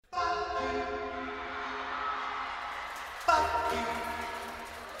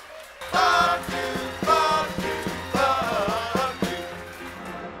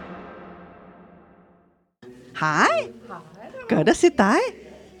Hej. Godt at se dig.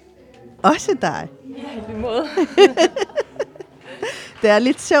 Også dig. Ja, i måde. Det er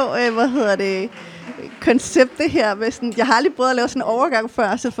lidt sjovt, konceptet her. Med sådan, jeg har aldrig prøvet at lave sådan en overgang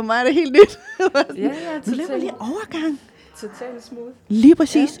før, så for mig er det helt nyt. Ja, Nu laver vi lige overgang. Totalt smooth. Lige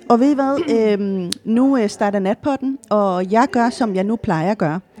præcis. Ja. Og ved I hvad? Nu starter Natpotten, og jeg gør, som jeg nu plejer at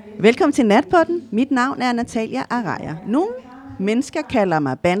gøre. Velkommen til Natpotten. Mit navn er Natalia Araya. Nogle mennesker kalder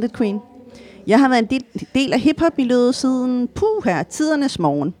mig Bandit Queen. Jeg har været en del af hiphop-miljøet siden tidernes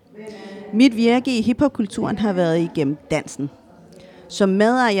morgen. Mit virke i hiphop-kulturen har været igennem dansen. Som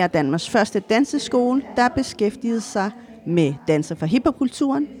medejer af Danmarks første danseskole, der beskæftigede sig med danser fra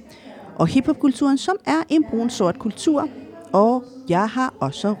hiphop-kulturen. Og hiphop-kulturen, som er en brun-sort kultur. Og jeg har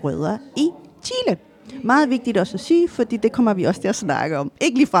også rødder i Chile. Meget vigtigt også at sige, fordi det kommer vi også til at snakke om.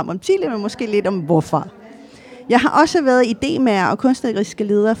 Ikke lige frem om Chile, men måske lidt om hvorfor. Jeg har også været idémager og kunstneriske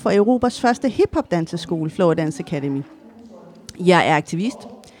leder for Europas første hiphop-danseskole, Flow Dance Academy. Jeg er aktivist,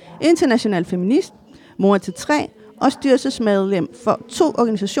 international feminist, mor til 3 og styrelsesmedlem for 2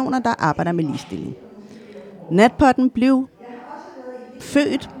 organisationer, der arbejder med ligestilling. Natpotten blev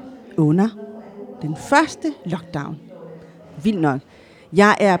født under den første lockdown. Vildt nok.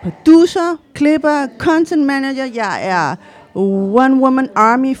 Jeg er producer, klipper, content manager. Jeg er one woman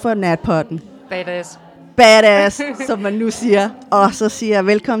army for Natpotten. Badass, som man nu siger. Og så siger jeg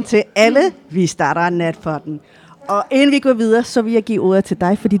velkommen til alle. Vi starter Natpotten. Og inden vi går videre, så vil jeg give ordet til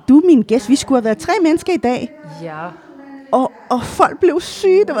dig, fordi du er min gæst. Vi skulle have været 3 mennesker i dag. Ja. Og folk blev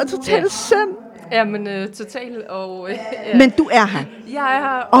syge. Det var totalt synd. Ja, men totalt. Og, Men du er her. Jeg er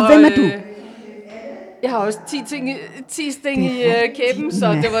her. Og hvem er du? Jeg har også 10 sting i kæben,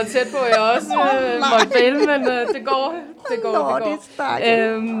 så det var tæt på, at jeg også måtte vælge, men det går.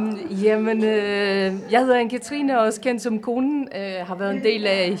 Jeg hedder Anne-Katrine, og også kendt som konen. Har været en del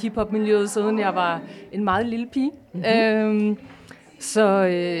af hiphop-miljøet, siden jeg var en meget lille pige. Mm-hmm.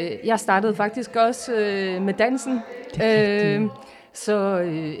 Jeg startede faktisk også med dansen.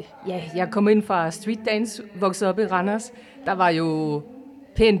 Jeg kom ind fra street dance, voksede op i Randers. Der var jo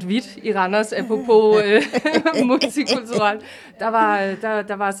pænt hvidt i Randers, apropos multikulturelt.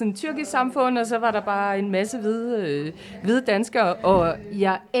 Der var sådan et tyrkisk samfund, og så var der bare en masse hvide danskere, og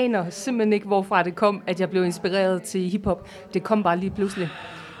jeg aner simpelthen ikke, hvorfra det kom, at jeg blev inspireret til hiphop. Det kom bare lige pludselig.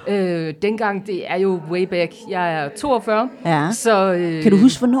 Dengang, det er jo way back. Jeg er 42. Ja. Så, kan du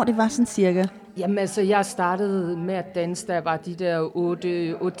huske, hvornår det var sådan cirka? Jamen altså, jeg startede med at danse, da jeg var de der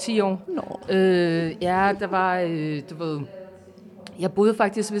 8-10 år. Der var, jeg boede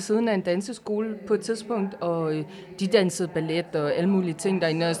faktisk ved siden af en danseskole på et tidspunkt, og de dansede ballet og alle mulige ting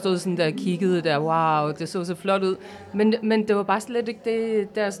derinde, og jeg stod sådan der og kiggede der, wow, det så flot ud. Men det var bare slet ikke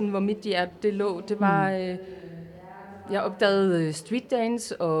det der, sådan, hvor mit hjerte det lå. Det var, jeg opdagede street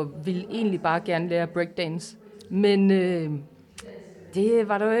dance, og ville egentlig bare gerne lære breakdance. Men det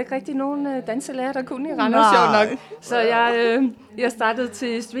var der jo ikke rigtig nogen danselærer, der kunne i Randers, sjovt nok. Så jeg startede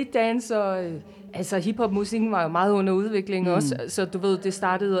til street dance, og altså hiphop-musikken var jo meget under udvikling også, så du ved, det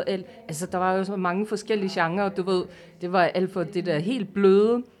startede alt, altså der var jo så mange forskellige genrer, du ved, det var alt for det der helt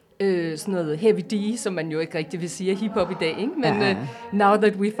bløde, sådan noget heavy D, som man jo ikke rigtig vil sige hiphop i dag, ikke? Men Now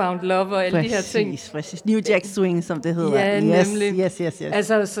That We Found Love og alle de her ting. Præcis, New Jack Swing, som det hedder. Ja, nemlig. Yes.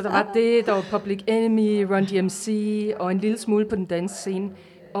 Altså, så der var det, der var Public Enemy, Run DMC, og en lille smule på den danske scene,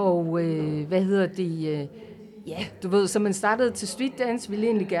 og du ved, så man startede til street dance, ville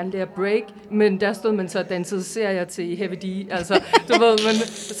egentlig gerne lære break, men der stod man så og dansede serier til heavy D, altså, du ved, men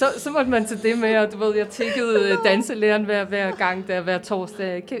så måtte man til det med, og du ved, jeg tikkede danselæreren hver gang, hver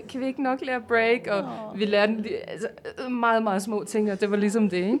torsdag, kan vi ikke nok lære break, og vi lærte altså, meget, meget små ting, og det var ligesom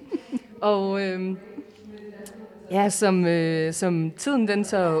det, ikke? Og som tiden den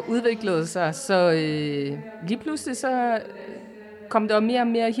så udviklede sig, så lige pludselig så kom der mere og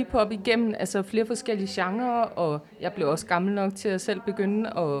mere hiphop igennem, altså flere forskellige genrer, og jeg blev også gammel nok til at selv begynde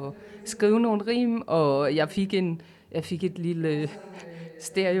at skrive nogle rim, og jeg fik et lille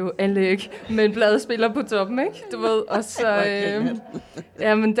stereoanlæg med en pladespiller på toppen, ikke? Du ved, og så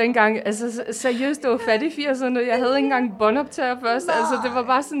men dengang, altså seriøst, det var fat i 80'erne, jeg havde ikke engang båndoptager først, altså det var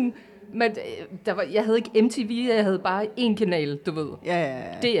bare sådan, men jeg havde ikke MTV, jeg havde bare én kanal, du ved. Ja.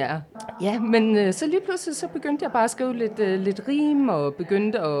 Det er. Ja, men så lige pludselig så begyndte jeg bare at skrive lidt rim, og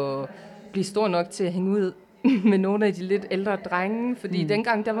begyndte at blive stor nok til at hænge ud med nogle af de lidt ældre drenge, fordi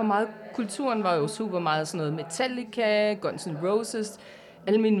dengang der var meget, kulturen var jo super meget sådan noget Metallica, Guns N' Roses.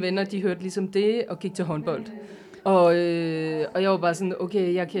 Alle mine venner, de hørte ligesom det og gik til håndbold. Og jeg var bare sådan,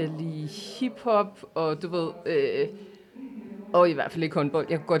 okay, jeg kan lide hiphop, og du ved, og i hvert fald ikke håndbold,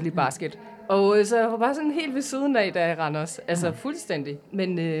 jeg kan godt lide basket. Og så jeg var bare sådan helt ved siden af, da jeg Randers. Altså fuldstændig.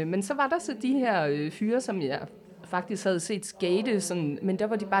 Men så var der så de her fyre, som jeg faktisk havde set skate, sådan, men der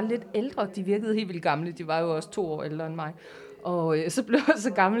var de bare lidt ældre. De virkede helt vildt gamle. De var jo også 2 år ældre end mig. Og så blev jeg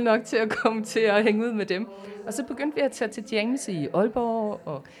så gammel nok til at komme til at hænge ud med dem. Og så begyndte vi at tage til jams i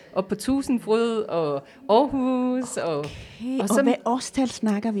Aalborg, og på Tusindfryd, og Aarhus. Og så, hvad årstal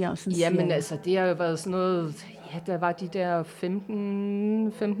snakker vi om? Jamen altså, det har jo været sådan noget... Ja, der var de der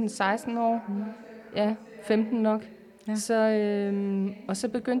 15-16 år. Ja, 15 nok. Ja. Og så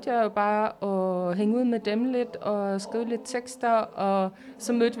begyndte jeg jo bare at hænge ud med dem lidt, og skrive lidt tekster, og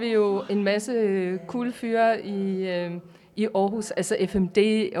så mødte vi jo en masse cool fyre i Aarhus, altså FMD,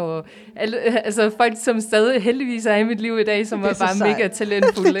 og altså folk, som stadig heldigvis er i mit liv i dag, som var bare mega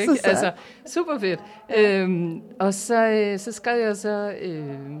talentfulde, ikke? Altså, super fedt. Og så skrev jeg så...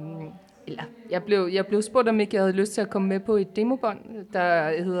 Jeg blev spurgt, om ikke jeg havde lyst til at komme med på et demobånd,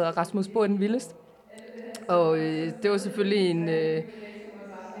 der hedder Rasmus Bo er den vildest. Og det var selvfølgelig en,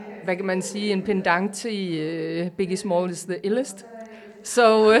 hvad kan man sige, en pendant til Biggie Smalls The Illest.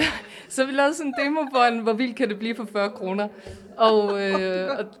 Så vi lavede sådan en demobånd, hvor vildt kan det blive for 40 kroner. Og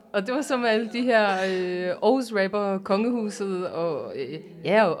det var så med alle de her Aarhus rapper, Kongehuset, og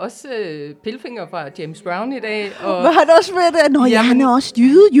og også Pilfinger fra James Brown i dag. Og hvad har du også med det? Nå, jamen, han er også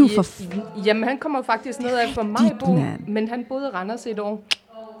jyde jo for... Jamen, han kommer faktisk ned af fra Majbo, men han boede i Randers et år.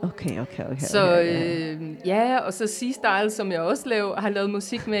 Okay. Så og så C-Style, som jeg også har lavet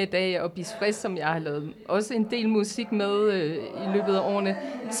musik med i dag, og Bis Frisk, som jeg har lavet også en del musik med i løbet af årene.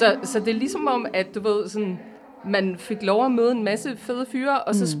 Så det er ligesom om, at du ved, sådan, man fik lov at møde en masse fede fyre,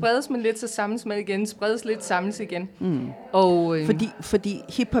 og så spredes man lidt, så samles man igen, spredes lidt, samles igen. Og, fordi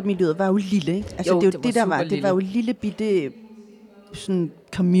hiphop-miljøet var jo lille, ikke? Altså, jo, det var jo lille bitte... sådan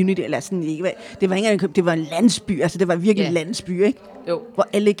community, eller sådan, det var en landsby, altså det var virkelig en landsby, ikke? Jo. Hvor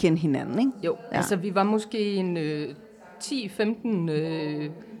alle kendte hinanden, ikke? Jo, altså vi var måske en 10-15,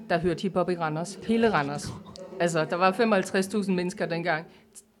 der hørte hiphop i Randers, hele Randers. Altså, der var 55.000 mennesker dengang.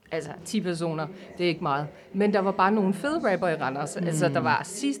 Altså, 10 personer, det er ikke meget. Men der var bare nogle fede rapper i Randers. Altså, der var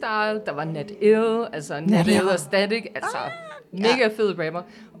C-Style, der var Nat Ill, altså Nat Ill og Static, altså mega fed rapper.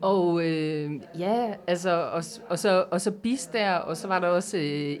 Og altså, og så Bis der, og så var der også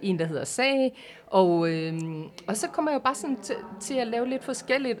en, der hedder Sag. Og så kom jeg jo bare sådan til at lave lidt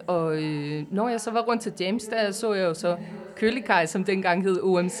forskelligt, og når jeg så var rundt til James, der så jeg jo så Kølikaj, som dengang hed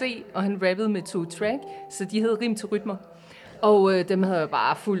OMC, og han rappede med 2 track, så de hed Rim til Rytmer. Og dem havde jeg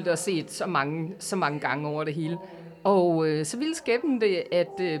bare fulgt og set så mange gange over det hele. Og så ville skæbnen det,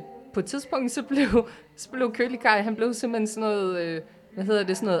 at på et tidspunkt, så blev Kølikaj, han blev simpelthen sådan noget,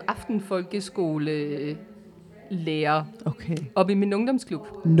 sådan noget aftenfolkeskole-lærer op i min ungdomsklub.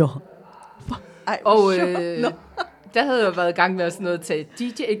 Nå. Og der havde jeg været i gang med sådan noget til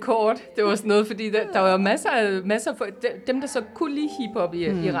DJ-kort. Det var sådan noget, fordi der var masser af dem, der så kunne lide hiphop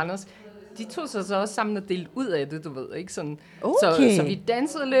i Randers. De tog sig så også sammen og delte ud af det, du ved, ikke? Sådan, så vi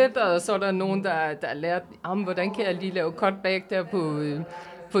dansede lidt, og så var der nogen, der lærte, hvordan kan jeg lige lave cutback der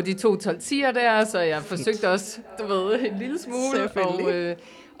på de 2 12-10'er der, så jeg forsøgte også, du ved, en lille smule.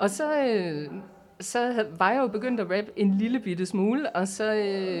 Og så var jeg jo begyndt at rappe en lille bitte smule, og så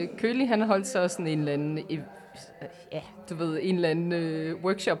Kølig, han holdt så sådan en eller anden, en eller anden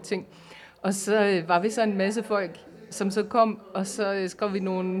workshop-ting. Og så var vi så en masse folk, som så kom, og så skrev vi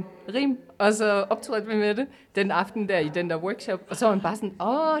nogle rim, og så optrådte vi med det den aften der i den der workshop, og så var man bare sådan,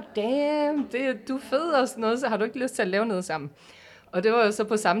 damn, du er fed og sådan noget, så har du ikke lyst til at lave noget sammen? Og det var jo så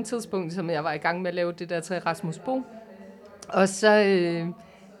på samme tidspunkt, som jeg var i gang med at lave det der til Rasmus Bo. Og så,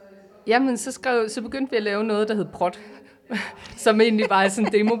 så begyndte vi at lave noget, der hed Prot, som egentlig var sådan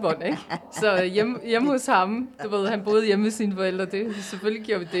en demobånd, ikke? Så hjemme hos ham, du ved, han boede hjemme med sine forældre, selvfølgelig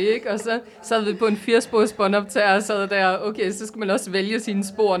gjorde vi det, ikke? Og så sad vi på en 4-spors båndoptager og sad der, okay, så skal man også vælge sine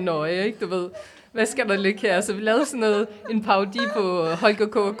spor nøje, ikke? Du ved, hvad skal der ligge her? Så vi lavede sådan noget, en parodi på Holger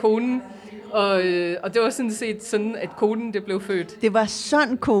K. og konen, og det var sådan set sådan, at konen, det blev født. Det var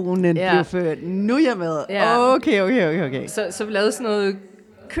sådan, konen blev født. Nu er jeg med. Ja. Okay. Så vi lavede sådan noget,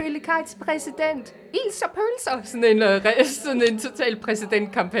 Kølikajs præsident, ils og pølser. Sådan en total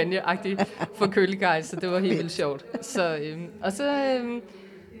præsidentkampagne-agtig for Kølikaj, så det var helt vildt sjovt. Så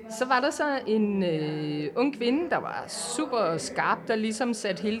var der så en ung kvinde, der var super skarp, der ligesom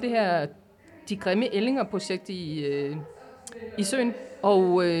satte hele det her De Grimme Ællinger-projekt i søen.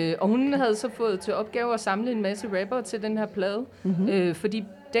 Og hun havde så fået til opgave at samle en masse rapper til den her plade, fordi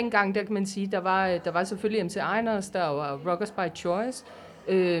dengang, der kan man sige, der var selvfølgelig MC Einars, der var Rockers by Choice,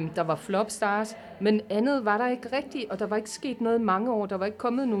 der var Flopstars, men andet var der ikke rigtigt, og der var ikke sket noget i mange år. Der var ikke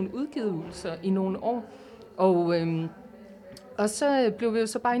kommet nogen udgivelser i nogle år. Og så blev vi jo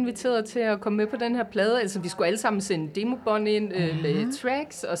så bare inviteret til at komme med på den her plade. Altså, vi skulle alle sammen sende demobånd ind med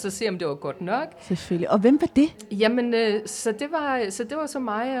tracks, og så se, om det var godt nok. Selvfølgelig. Og hvem var det? Jamen, så det var så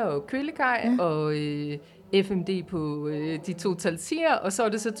mig og Kølekaj og FMD på de 2 taltier, og så var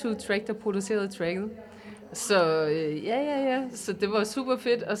det så 2 Track, der producerede tracket. Så ja. Så det var super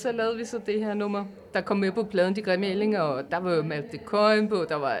fedt, og så lavede vi så det her nummer, der kom med på pladen, De Grimme Ællinger, og der var jo Malte Coyne på,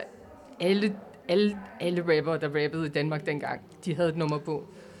 der var alle rappere, der rappede i Danmark dengang, de havde et nummer på.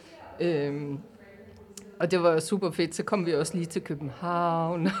 Og det var super fedt. Så kom vi også lige til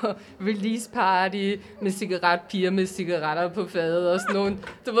København og release party med cigaretpiger med cigaretter på fadet og sådan noget.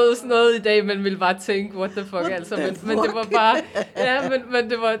 Du ved sådan noget i dag, man ville bare tænke, what the fuck, altså. Men det var bare, men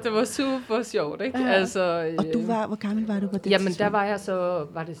det var super sjovt, ikke? Altså, og du var, hvor gammel var du på det jamen, tidspunkt? der var jeg så,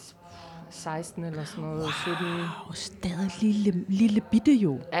 var det 16 eller sådan noget, 17. Wow, stadig lille bitte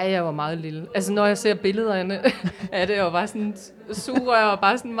jo. Ja, jeg var meget lille. Altså, når jeg ser billederne af det, og var sådan surrør, og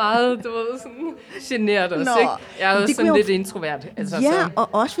bare sådan meget, du ved, sådan genert også, ikke? Jeg var sådan lidt introvert. Altså, ja, så. Og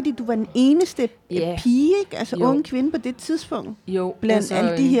også fordi du var den eneste pige, ikke? Altså unge kvinde på det tidspunkt. Jo. Blandt altså,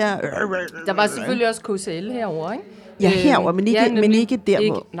 alle de her... Der var selvfølgelig også KCL herovre, ikke? Ja, herover, men ikke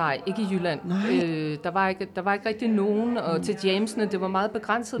der, hvor... Nej, ikke i Jylland. Der var ikke rigtig nogen, og til Jamesene, det var meget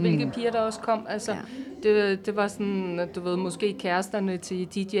begrænset, hvilke piger der også kom. Altså, det var sådan, du ved, måske kæresterne til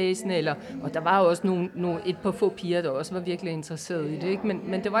DJ'sene, og der var også et par få piger, der også var virkelig interesseret i det, ikke?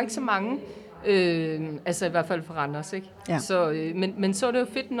 Men det var ikke så mange. Altså i hvert fald for Randers, ikke? Ja. Så, men så er det jo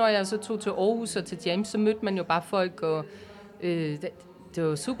fedt, når jeg så tog til Aarhus og til James, så mødte man jo bare folk, og... Det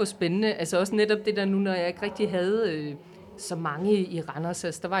var super spændende. Altså også netop det der nu, når jeg ikke rigtig havde så mange i Randers.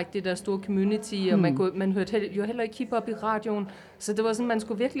 Altså, der var ikke det der store community, og man hørte jo heller ikke hiphop i radioen. Så det var sådan, man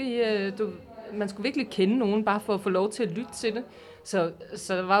skulle virkelig kende nogen, bare for at få lov til at lytte til det. Så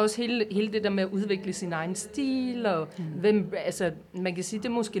der var også hele det der med at udvikle sin egen stil, og altså man kan sige, det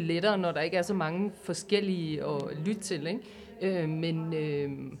er måske lettere, når der ikke er så mange forskellige at lytte til, ikke?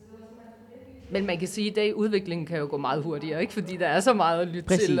 Men man kan sige, at i dag udviklingen kan jo gå meget hurtigere, ikke? Fordi der er så meget at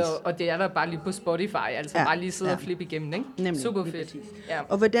lytte til, og det er der bare lige på Spotify, altså bare lige sidde og flippe igennem, ikke? Nemlig, super fedt. Ja.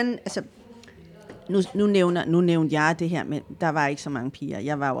 Og hvordan, altså, nu nævnte jeg det her, men der var ikke så mange piger.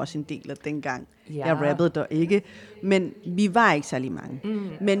 Jeg var jo også en del af dengang. Ja. Jeg rappede der ikke, men vi var ikke særlig mange.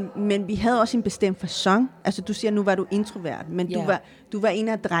 Men vi havde også en bestemt facon. Altså du siger, nu var du introvert, men du var en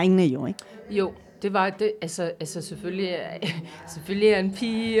af drengene jo, ikke? Jo, det var det. Altså selvfølgelig er en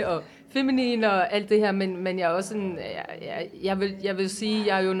pige, og feminin og alt det her, men jeg er også sådan, jeg vil sige,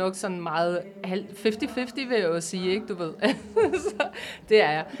 jeg er jo nok sådan meget 50-50, vil jeg jo sige, ikke, du ved. Så det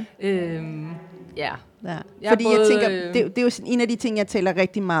er jeg. Ja. Fordi jeg tænker, det er jo sådan en af de ting, jeg taler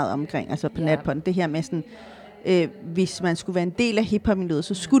rigtig meget omkring, altså på natpodden, det her med sådan, hvis man skulle være en del af hiphop-miljøet,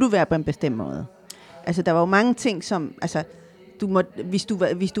 så skulle du være på en bestemt måde. Altså der var jo mange ting, som, altså,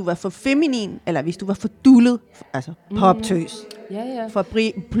 hvis du var for feminin, eller hvis du var for dullet, altså poptøs, for at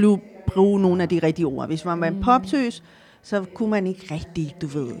bruge nogle af de rigtige ord. Hvis man var en poptøs, så kunne man ikke rigtig, du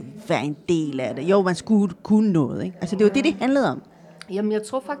ved, være en del af det. Jo, man skulle kunne noget, ikke? Altså det var det handlede om. Jamen jeg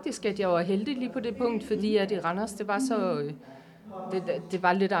tror faktisk, at jeg var heldig lige på det punkt, fordi at i Randers, det var så... Det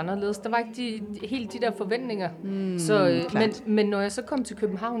var lidt anderledes. Der var ikke helt de der forventninger. Men når jeg så kom til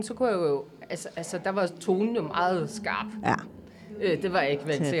København, så kunne jeg jo... Altså der var tonen jo meget skarp. Ja. Det var jeg ikke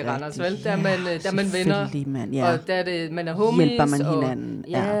vant til i Randers, vel? Der er man venner, og der er det, man er homies. Hjælper man hinanden.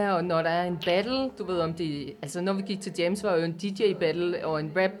 Og når der er en battle, du ved om det... Altså når vi gik til James, var jo en DJ-battle og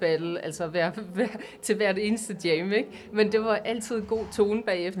en rap-battle, altså til hvert eneste jam, ikke? Men det var altid god tone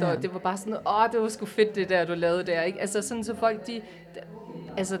bagefter, og det var bare sådan, det var sgu fedt det der, du lavede der, ikke? Altså sådan så folk,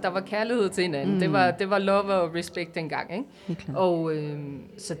 altså der var kærlighed til hinanden. Det var love og respect dengang, ikke? Og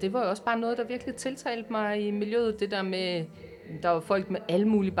så det var også bare noget, der virkelig tiltalte mig i miljøet, det der med... Der var folk med alle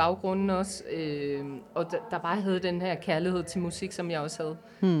mulige baggrunde også, og der bare havde den her kærlighed til musik, som jeg også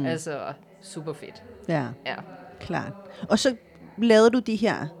havde. Altså, super fedt. Ja, klart. Og så lavede du de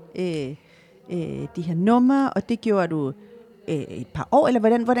her numre, og det gjorde du et par år,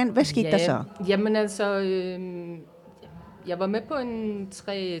 eller hvad skete der så? Jamen altså, jeg var med på en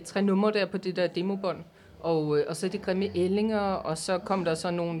tre numre der på det der demobånd, og så De Grimme Ællinger, og så kom der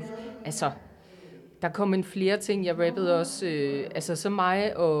så nogle, altså... Der kom en flere ting, jeg rappede også, altså så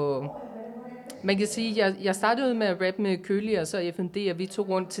mig, og man kan sige, jeg startede med at rappe med Køli og så FMD, og vi tog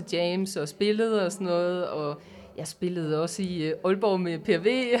rundt til James og spillede og sådan noget, og jeg spillede også i Aalborg med Per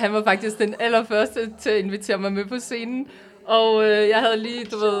V. Han var faktisk den allerførste til at invitere mig med på scenen, Og jeg havde lige,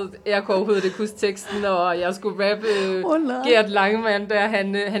 du ved, jeg kunne overhovedet ikke huske teksten, og jeg skulle rappe Gert Langemann, der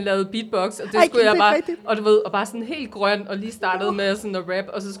han lavede beatbox, og det skulle jeg bare, og du ved, og bare sådan helt grøn, og lige startede med sådan at rap,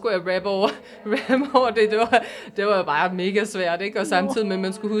 og så skulle jeg rappe over det. Det var bare mega svært, ikke? Og samtidig med, at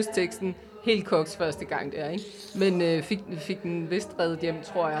man skulle huske teksten. Helt koks første gang der, ikke? Men fik den vist reddet hjem,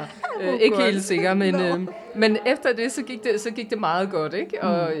 tror jeg. Ikke helt sikker, men efter det så gik det meget godt, ikke?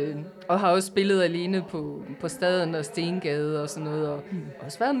 Og har også spillet alene på Staden og Stengade og sådan noget, og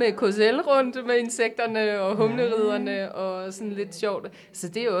også været med KSL rundt med insekterne og humleriderne og sådan lidt sjovt. Så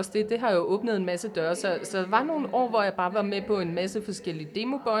det er jo også det har jo åbnet en masse døre. Så der var nogle år, hvor jeg bare var med på en masse forskellige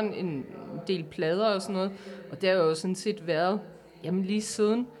demobånd, en del plader og sådan noget, og det har jo sådan set været jamen lige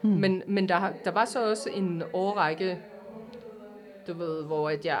siden, men der var så også en årrække, du ved, hvor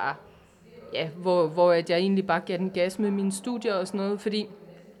at jeg egentlig bare gav den gas med mine studier og sådan noget, fordi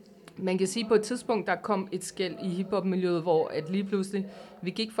man kan sige, på et tidspunkt, der kom et skel i hiphop-miljøet, hvor at lige pludselig,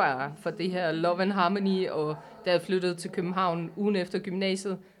 vi gik fra det her Love and Harmony, og da jeg flyttede til København ugen efter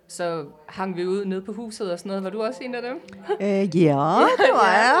gymnasiet, så hang vi ud nede på huset og sådan noget. Var du også en af dem? Ja, det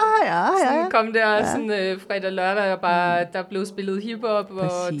var jeg. Ja. Sådan kom der sådan fredag lørdag, og bare, der blev spillet hiphop,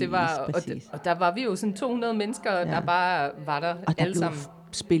 og det var, og der var vi jo sådan 200 mennesker, der bare var der og alle sammen.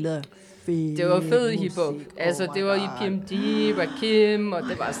 Spillet det var fed hiphop. Altså, det var EPMD, Rakim, og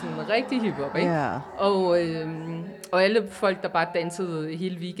det var sådan rigtig hiphop, ikke? Yeah. Og alle folk, der bare dansede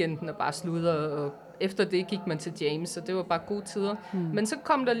hele weekenden og bare sludrede, og efter det gik man til James, så det var bare gode tider. Men så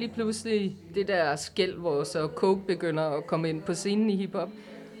kom der lige pludselig det der skel, hvor så Coke begynder at komme ind på scenen i hiphop.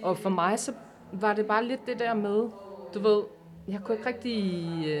 Og for mig, så var det bare lidt det der med, du ved, jeg kunne ikke rigtig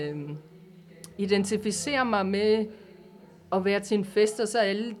identificere mig med at være til en fest, og så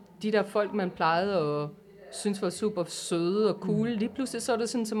alle de der folk, man plejede at synes var super søde og cool. Lige pludselig så var det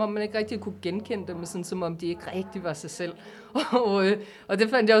sådan, som om man ikke rigtig kunne genkende dem, sådan som om de ikke rigtig var sig selv. Og det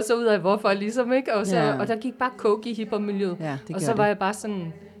fandt jeg også ud af, hvorfor ligesom, ikke? Og der gik bare coke i hiphop-miljøet. Ja, og så var jeg bare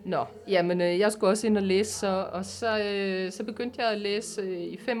sådan, jeg skulle også ind og læse, og så begyndte jeg at læse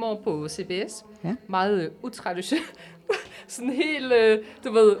i 5 år på CBS. Ja. Meget utraditionelt. Sådan helt,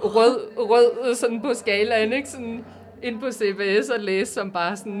 du ved, rød sådan på skalaen, ikke? Sådan ind på CBS og læse som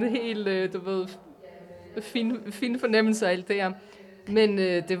bare sådan helt, du ved, fin fornemmelse af alt det her. Men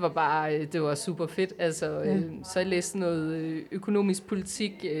det var super fedt. Altså, så jeg læste noget økonomisk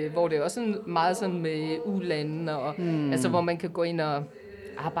politik, hvor det er også sådan meget sådan med ulandene, og altså hvor man kan gå ind og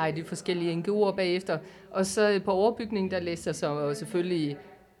arbejde i forskellige NGO'er bagefter. Og så på overbygningen, der læste jeg så selvfølgelig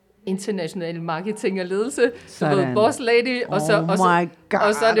international marketing og ledelse, så ved boss lady, og så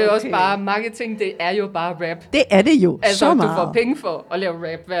er det også bare marketing, det er jo bare rap. Det er det jo, altså, så meget. Du får penge for at lave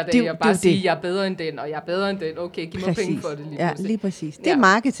rap hver dag, og bare sige, jeg er bedre end den, og jeg er bedre end den, okay, giv mig penge for det lige pludselig. Ja, lige præcis. Det er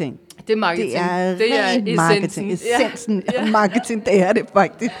marketing. Det er marketing. Det er ren marketing. Essensen af marketing, det er det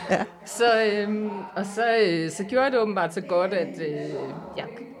faktisk. Ja. Så gjorde jeg det åbenbart så godt, at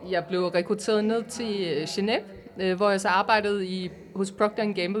jeg blev rekrutteret ned til Genève, hvor jeg så arbejdede hos Procter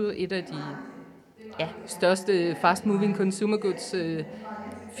 & Gamble, et af de største fast-moving consumer goods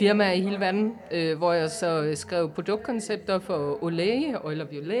firmaer i hele verden, hvor jeg så skrev produktkoncepter for Olay, Oil of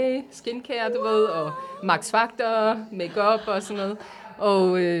Olay, skincare, du ved, og Max Factor, makeup og sådan noget,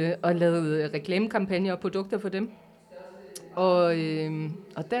 og lavede reklamekampagner og produkter for dem. Og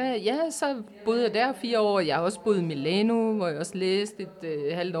der, så boede jeg der 4 år, jeg har også boet i Milano, hvor jeg også læste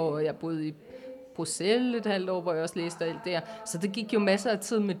et halvt år, og jeg boede i Bruxelles et halvt år, hvor jeg også læste alt der. Så det gik jo masser af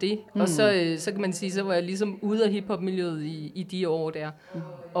tid med det. Og så kan man sige, så var jeg ligesom ude af hiphop-miljøet i de år der.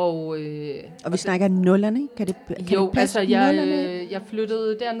 Og vi snakker nullerne, kan det altså jeg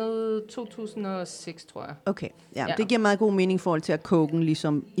flyttede dernede 2006, tror jeg. Okay, ja. Det giver meget god mening i forhold til, at koken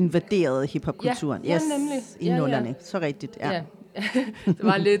ligesom invaderede hiphop-kulturen. Ja, nemlig. I nullerne, så rigtigt, ja. Det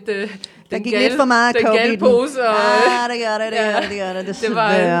var lidt der gik lidt for meget coke i den. Pose, og, det gør det,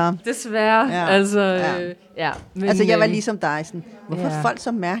 desværre. Desværre, altså, men, altså, jeg var ligesom dig, sådan, hvorfor er folk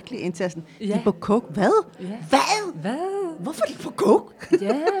så mærkelige indtil sådan, de er på coke? Hvad? Hvorfor er de på coke?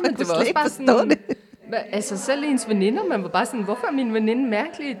 Ja, men det var også bare sådan, altså selv ens veninder, man var bare sådan, hvorfor er min veninde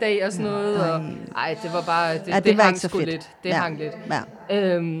mærkelig i dag, og sådan noget, og det var bare, det hang sgu lidt, det hang lidt.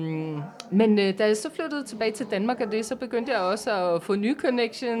 Ja. Men da jeg så flyttede tilbage til Danmark, så begyndte jeg også at få nye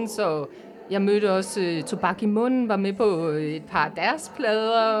connections, og jeg mødte også Tobak i Munden, var med på et par af deres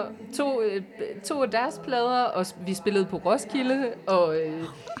plader, to af deres plader, og vi spillede på Roskilde, og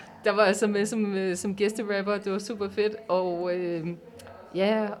der var jeg så med som gæsterapper, det var super fedt, og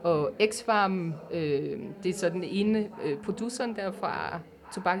og X-Farm, det er så den ene produceren der fra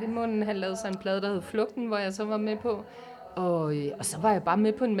Tobak i Munden, han lavede så en plade, der hed Flugten, hvor jeg så var med på. Og så var jeg bare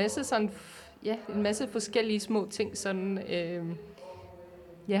med på en masse sådan, en masse forskellige små ting, sådan,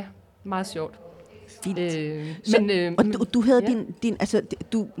 meget sjovt. Fint. Du havde altså,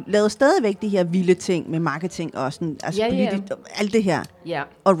 du lavede stadigvæk de her vilde ting med marketing og sådan, altså politisk, alt det her,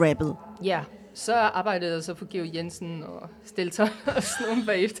 og rappet. Ja, så arbejdede jeg så for Georg Jensen og Stelter og sådan nogle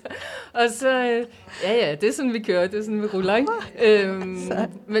bagefter. Og så, det er sådan, vi kører, det er sådan, vi ruller, ikke?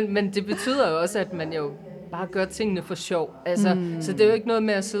 Men det betyder jo også, at man jo bare gør tingene for sjov. Altså, så det er jo ikke noget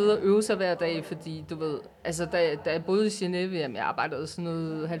med at sidde og øve sig hver dag, fordi du ved, altså da jeg boede i Genève, jeg arbejdede sådan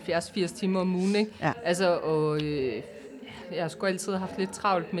noget 70-80 timer om ugen, ikke? Ja. Altså, og jeg har sgu altid haft lidt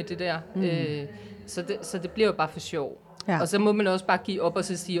travlt med det der. Så det bliver jo bare for sjov. Ja. Og så må man også bare give op og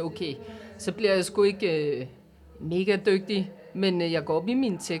så sige, okay, så bliver jeg sgu ikke mega dygtig, men jeg går op i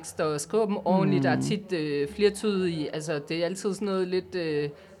mine tekster og skriver dem ordentligt. Der er tit flertydige, altså det er altid sådan noget lidt,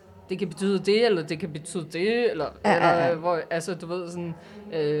 det kan betyde det, eller det kan betyde det, eller hvor, altså du ved sådan,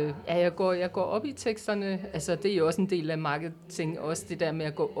 jeg går op i teksterne, altså det er jo også en del af marketing, også det der med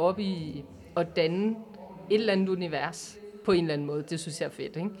at gå op i og danne et eller andet univers på en eller anden måde, det synes jeg er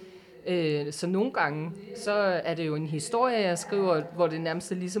fedt, ikke? Så nogle gange, så er det jo en historie, jeg skriver, hvor det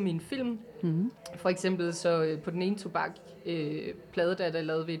nærmest er ligesom i en film. Mm-hmm. For eksempel så på den ene plade, der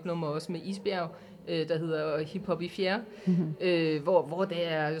lavede vi et nummer også med Isbjerg, der hedder Hip Hop i Fjerde, hvor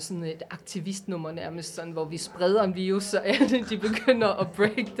det er sådan et aktivistnummer nærmest, sådan, hvor vi spreder en virus, så de begynder at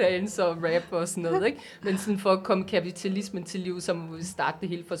breakdance og rap og sådan noget, ikke? Men sådan for at komme kapitalismen til liv, så må vi starte det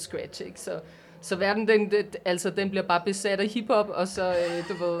helt fra scratch, ikke? Så verden, den bliver bare besat af hiphop, og så,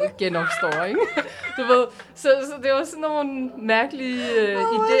 du ved, genopstår, ikke? Du ved, så det var sådan nogle mærkelige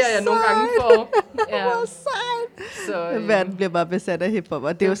idéer, jeg nogle gange får. Ja. Så, verden bliver bare besat af hiphop,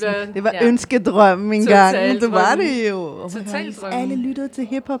 og det var sådan, det var ønskedrømmen en gang. Det var det jo. Alle lyttede til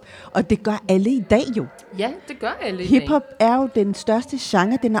hiphop, og det gør alle i dag jo. Ja, det gør alle i dag. Hiphop er jo den største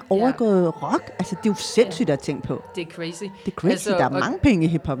genre, den har overgået rock. Altså, det er jo sindssygt at tænke på. Det er crazy. Det er crazy, altså, der er mange penge i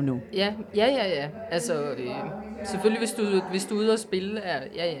hiphop nu. Ja. Altså, selvfølgelig hvis du er ude og spille,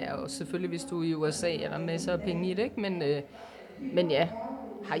 og selvfølgelig hvis du er i USA, er der masser af penge i det, ikke? Men ja,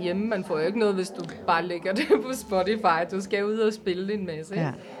 herhjemme, man får jo ikke noget, hvis du bare lægger det på Spotify. Du skal ud og spille en masse.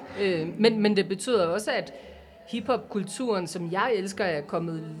 Ja. Men det betyder også, at hiphop-kulturen, som jeg elsker, er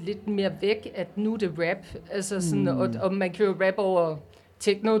kommet lidt mere væk, at nu er det rap. Altså sådan, og man kan jo rap over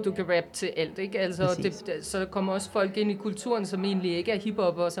techno, du kan rap til alt, ikke? Altså, så der kommer også folk ind i kulturen, som egentlig ikke er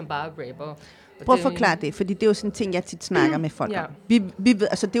hiphopper, som bare er rapper. Prøv at forklare det, fordi det er jo sådan en ting, jeg tit snakker med folk om. Vi ved,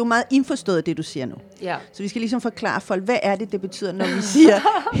 altså det er jo meget indforstået, det du siger nu. Ja. Så vi skal ligesom forklare folk, hvad er det betyder, når vi siger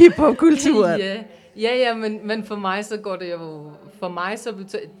hiphop-kulturen? Men for mig så går det jo,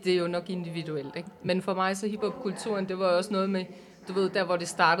 det er jo nok individuelt, ikke? Men for mig så hiphop-kulturen, det var også noget med, du ved, der hvor det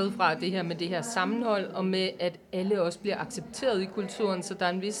startede fra, det her med det her sammenhold, og med at alle også bliver accepteret i kulturen, så der er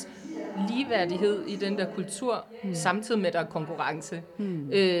en vis ligeværdighed i den der kultur, samtidig med at der er konkurrence.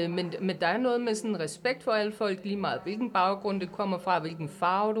 Men der er noget med sådan respekt for alle folk, lige meget hvilken baggrund det kommer fra, hvilken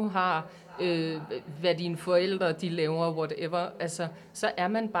farve du har, hvad dine forældre de laver, whatever. Altså, så er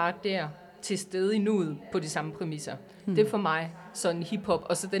man bare der til stede i nuet på de samme præmisser. Det er for mig sådan hiphop,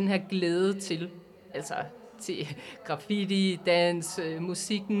 og så den her glæde til, altså til graffiti, dans,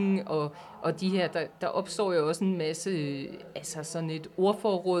 musikken, og de her, der opstår jo også en masse, altså sådan et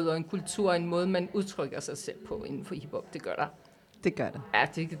ordforråd og en kultur, en måde, man udtrykker sig selv på inden for hiphop. Det gør der. Det gør der. Ja,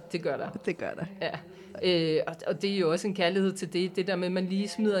 det gør der. Det gør der. Ja. Og det er jo også en kærlighed til det der med, at man lige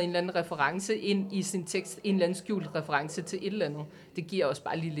smider en eller anden reference ind i sin tekst, en eller anden skjult reference til et eller andet. Det giver også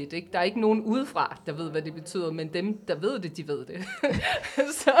bare lige lidt, ikke? Der er ikke nogen udefra, der ved, hvad det betyder, men dem, der ved det, de ved det.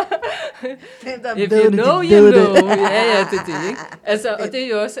 Så, if you know, you know. Ja, det er det, ikke? Altså, og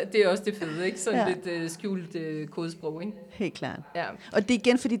det er også det fede, ikke? Sådan lidt skjult kodesprog, ikke? Helt klart. Ja. Og det er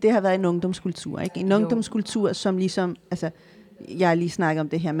igen, fordi det har været en ungdomskultur, ikke? En ungdomskultur, som ligesom, altså, jeg har lige snakket om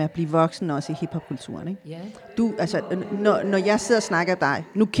det her med at blive voksen også i hiphopkulturen, ikke? Yeah. Du, altså, når jeg sidder og snakker dig,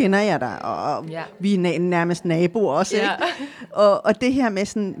 nu kender jeg dig, og vi er nærmest naboer også, ikke? Og det her med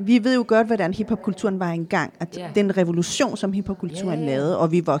sådan, vi ved jo godt, hvordan hiphopkulturen var engang, at den revolution, som hiphopkulturen lavede,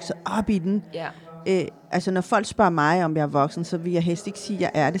 og vi voksede op i den. Altså, når folk spørger mig, om jeg er voksen, så vil jeg helst ikke sige, at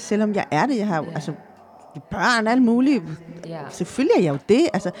jeg er det, selvom jeg er det. Jeg har altså børn, alt muligt. Selvfølgelig er jeg jo det.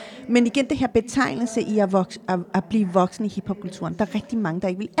 Altså. Men igen, det her betegnelse i at blive voksen i hiphopkulturen, der er rigtig mange, der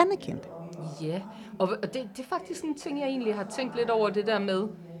ikke vil anerkende det. Ja, og det er faktisk en ting, jeg egentlig har tænkt lidt over det der med.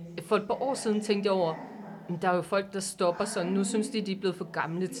 For et par år siden tænkte jeg over, der er jo folk, der stopper sådan. Nu synes de er blevet for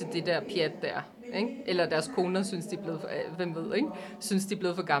gamle til det der pjat der. Ikke? Eller deres koner synes, de er blevet for, hvem ved, ikke? Synes, de er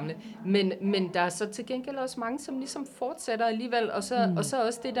blevet for gamle. Men der er så til gengæld også mange, som ligesom fortsætter alligevel. Og så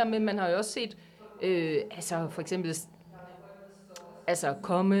også det der med, man har jo også set, altså for eksempel, altså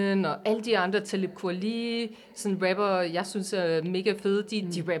Common og alle de andre, Talib Kweli, sådan rapper, jeg synes er mega fede,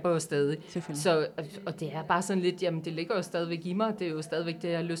 de rapper jo stadig. Så, og det er bare sådan lidt, jamen det ligger jo stadigvæk i mig, det er jo stadigvæk det,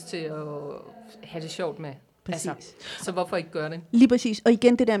 jeg har lyst til at have det sjovt med. Præcis. Altså, så hvorfor ikke gøre det? Lige præcis, og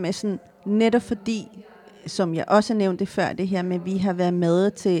igen det der med sådan, netop fordi, som jeg også nævnte før, det her med, at vi har været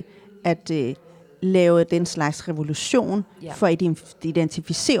med til at lave den slags revolution, for at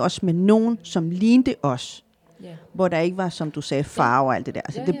identificere os med nogen, som lignede os. Yeah. Hvor der ikke var, som du sagde, farve og alt det der.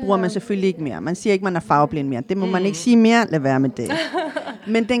 Altså, det bruger man selvfølgelig ikke mere. Man siger ikke, man er farveblind mere. Det må man ikke sige mere. Lad være med det.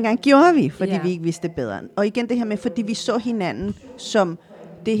 Men dengang gjorde vi, fordi vi ikke vidste bedre. Og igen det her med, fordi vi så hinanden som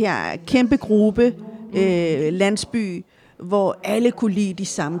det her kæmpe gruppe, landsby, hvor alle kunne lide de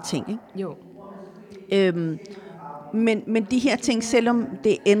samme ting. Ikke? Jo. Men de her ting, selvom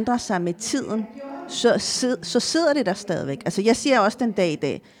det ændrer sig med tiden, så sidder det der stadigvæk. Altså, jeg siger også den dag i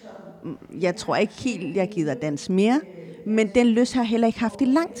dag, jeg tror ikke helt, jeg gider danse mere, men den lyst har jeg heller ikke haft i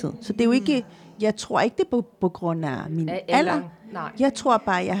lang tid. Så det er jo ikke, jeg tror ikke, det er på grund af min alder. Nej. Jeg tror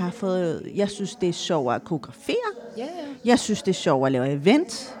bare, jeg synes, det er sjovt at koreografere. Jeg synes, det er sjovt at lave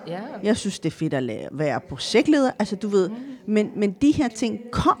event. Jeg synes, det er fedt at være projektleder. Altså, du ved, men de her ting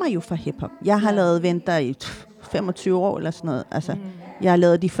kommer jo fra hiphop. Jeg har lavet eventer i 25 år eller sådan noget. Altså, jeg har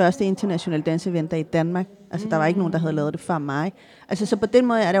lavet de første internationale danseventer i Danmark. Altså, der var ikke nogen, der havde lavet det før mig. Altså, så på den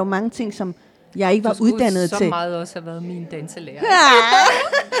måde er der jo mange ting, som jeg ikke var uddannet til. Du skulle så meget også have været min danselærer.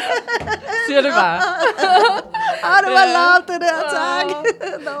 Siger det bare. Det var love, det der, tak.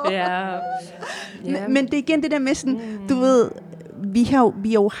 Men det er igen det der med sådan, du ved, vi har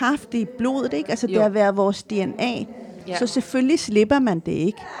jo haft det i blodet, ikke? Altså, det har været vores DNA. Så selvfølgelig slipper man det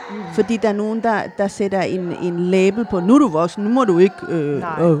ikke. Fordi der er nogen, der sætter en label på, nu er du voksen, nu må du ikke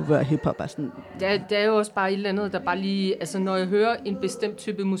være hiphop. Sådan. Det er jo også bare et eller andet, der bare lige, altså når jeg hører en bestemt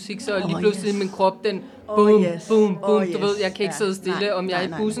type musik, så er lige pludselig min krop, den boom, boom, boom, du ved, jeg kan ikke sidde stille, om jeg er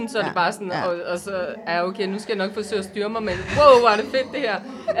i bussen, så er det bare sådan, og så er okay, nu skal jeg nok forsøge at styre mig, men wow, hvor er det fedt det her.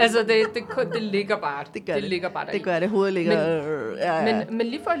 Altså det ligger bare. Det ligger bare der. Det gør det, hovedet ligger. Men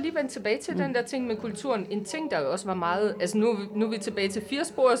lige for at lige vende tilbage til den der ting med kulturen, en ting, der jo også var meget, altså nu er vi tilbage til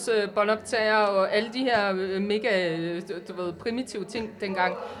 4-spors båndoptager og alle de her mega, du ved, primitive ting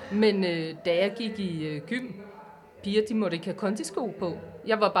dengang, men da jeg gik i gym, piger, de måtte ikke have kondisko på.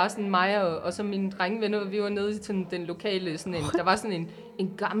 Jeg var bare sådan mig og så mine drengevenner, vi var nede i sådan, den lokale, sådan der var sådan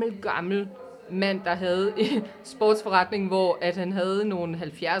en gammel mand, der havde en sportsforretning, hvor at han havde nogle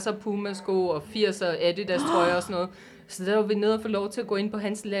 70'er Puma-sko og 80'er Adidas trøjer og sådan noget. Så der var vi nede og få lov til at gå ind på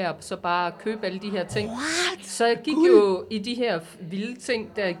hans lager, så bare købe alle de her ting. What? Så jeg gik jo i de her vilde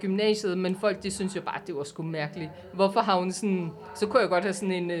ting der i gymnasiet, men folk, de synes jo bare, at det var sgu mærkeligt. Hvorfor har hun sådan, så kunne jeg godt have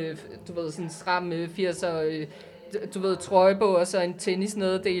sådan en, du ved, sådan en stram 80'er, du ved, trøje på, og så en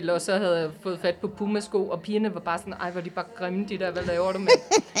tennisnederdel, og så havde jeg fået fat på Puma-sko, og pigerne var bare sådan, ej, hvor de bare grimme, de der, hvad laver du med?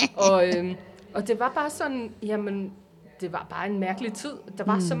 Og det var bare sådan, jamen, det var bare en mærkelig tid. Der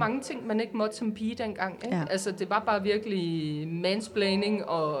var så mange ting, man ikke måtte som pige dengang. Ikke? Ja. Altså, det var bare virkelig mansplaining,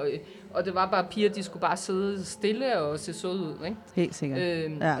 og det var bare piger, de skulle bare sidde stille og se søde ud. Ikke? Helt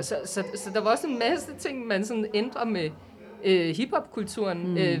sikkert. Så der var også en masse ting, man sådan ændrer med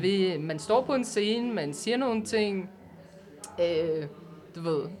hiphop-kulturen. Man står på en scene, man siger nogle ting, du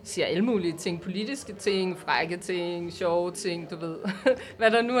ved, siger alle mulige ting, politiske ting, frække ting, sjove ting, du ved,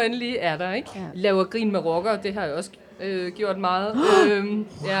 hvad der nu endelig er der, ikke? Ja. Laver grin med rockere, det har jeg også gjort meget.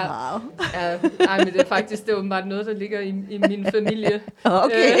 Men det er faktisk, det er åbenbart noget, der ligger i min familie.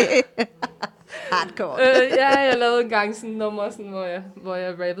 Okay. Hardcore. Jeg lavede engang sådan en nummer, sådan, hvor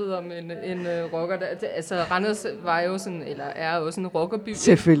jeg rappede om en rocker. Altså, Randers var jo sådan, eller er jo sådan en rockerby.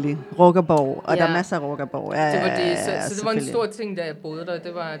 Selvfølgelig. Rockerborg. Og der er masser af rockerborg. Ja, det var det. Så det var en stor ting, da jeg boede der.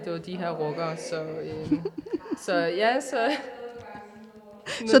 Det var de her rockere.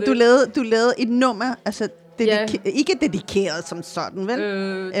 Så du lavede et nummer, altså ikke dedikeret som sådan, vel?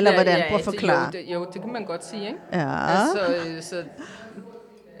 Eller hvordan? Prøv at forklare. Jo, det kan man godt sige, ikke? Ja. Altså,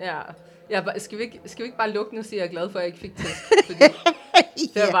 skal vi ikke bare lukke nu og sige, at jeg er glad for, at jeg ikke fik test? Fordi det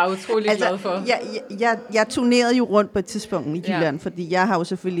var jeg bare utrolig glad for. Jeg turnerede jo rundt på et tidspunkt i Jylland, fordi jeg har jo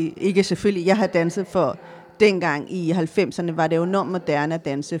jeg har danset for, dengang i 90'erne var det jo enormt moderne at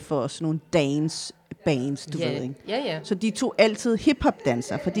danse for sådan nogle dance bands, du ved, ikke? Ja. Så de tog altid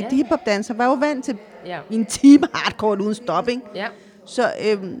hiphop-danser, fordi de hiphop-danser var jo vant til en time hardcore uden stop, ikke? Ja. Så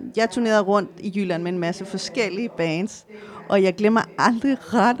jeg turnerede rundt i Jylland med en masse forskellige bands, og jeg glemmer aldrig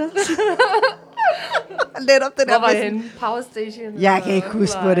Randers. Lidt op det der. Hvor var det henne? Power Station? Jeg kan ikke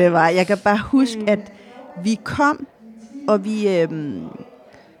huske, hvor det var. Jeg kan bare huske, at vi kom, og vi...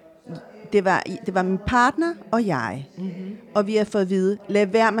 Det var min partner og jeg, og vi har fået at vide, lad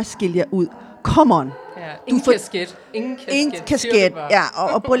være med at skille jer ud. come on. Ja, ingen kasket, ja,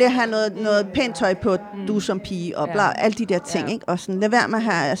 og prøv lige at have noget pænt tøj på, du som pige, og bla, alle de der ting, ikke? Og sådan, lad være med at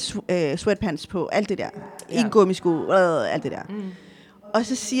have sweatpants på, alt det der. Ingen gummisko, alt det der. Og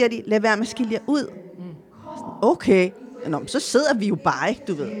så siger de, lad være med at skille jer ud. Okay, nå, så sidder vi jo bare, ikke,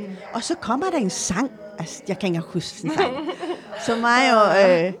 du ved. Og så kommer der en sang, altså, jeg kan ikke huske sådan en sang. Så mig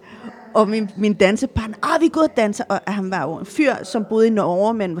og min dansepartner, vi er gået og danser, og han var jo en fyr, som boede i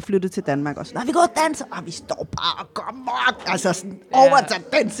Norge, men var flyttet til Danmark også. Vi er gået og danser, og vi står bare og kommer, altså sådan overtager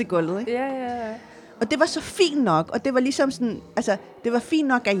dansegulvet, ikke? Ja. Og det var så fint nok, og det var ligesom sådan, altså, det var fint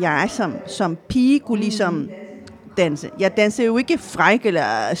nok, at jeg som pige kunne ligesom danse. Jeg dansede jo ikke fræk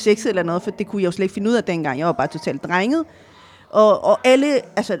eller sexet eller noget, for det kunne jeg jo slet ikke finde ud af dengang. Jeg var bare totalt drenget. Og alle,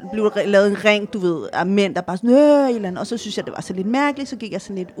 altså, blev lavet en ring, du ved, af mænd, der bare sådan, eller andet. Og så synes jeg, det var så lidt mærkeligt, så gik jeg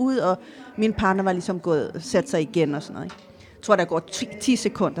sådan lidt ud, og min partner var ligesom sat sig igen og sådan noget. Jeg tror, der går 10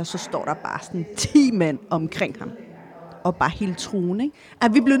 sekunder, så står der bare sådan 10 mænd omkring ham. Og bare helt truende, ikke?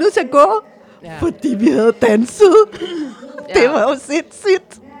 At vi blev nødt til at gå, fordi vi havde danset. Det var jo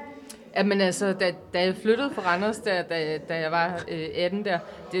sindssygt. Jamen altså, da jeg flyttede fra Randers, da jeg var 18 der,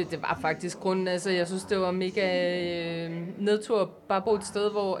 det var faktisk grunden. Altså, jeg synes, det var mega nedtur bare bo et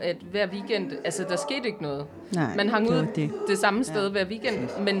sted, hvor at hver weekend, altså der skete ikke noget. Nej, man hang ud det samme sted hver weekend,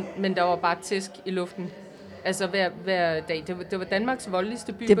 men der var bare tæsk i luften. Altså hver dag. Det var Danmarks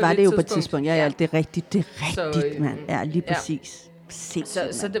voldeligste by. Det var det jo på et tidspunkt. Ja, det er rigtigt, mand. Ja, lige præcis.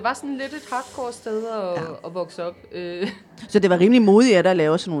 Så det var sådan lidt et hardcore sted at vokse op. Så det var rimelig modigt at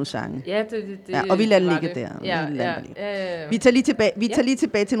lave sådan nogle sange. Ja, og vi lader det ligge der. Vi tager lige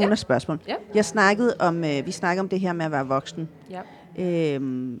tilbage til nogle af spørgsmål. Ja. Vi snakkede om det her med at være voksen. Ja.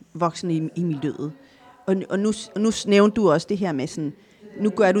 Voksen i miljøet. Og nu nævnte du også det her med sådan, nu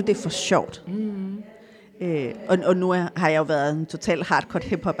gør du det for sjovt. Mm-hmm. Og nu har jeg jo været en total hardcore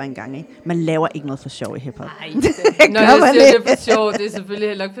hiphopper engang, ikke? Man laver ikke noget for sjov i hiphop. Nej, når jeg siger det for sjov, det er selvfølgelig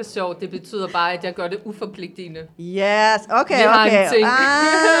heller ikke for sjov. Det betyder bare, at jeg gør det uforpligtende. Yes, okay.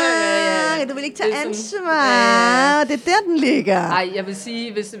 Du vil ikke tage ansvar. Det er der, den ligger. Nej, jeg vil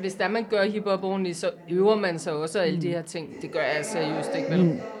sige, hvis der man gør hiphop ordentligt, så øver man sig også af alle de her ting. Det gør jeg seriøst ikke,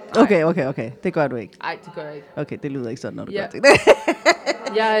 vel? Okay. Det gør du ikke. Nej, det gør jeg ikke. Okay, det lyder ikke sådan, når du gør det.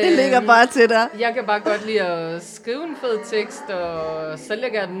 Det ligger bare til dig. Jeg kan bare godt lide at skrive en fed tekst, og så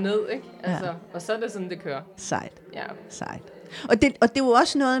lægger jeg den ned, ikke? Altså, og så er det sådan, det kører. Sejt. Ja. Sejt. Og det er jo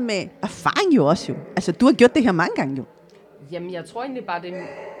også noget med erfaring jo også jo. Altså, du har gjort det her mange gange jo. Jamen, jeg tror egentlig bare,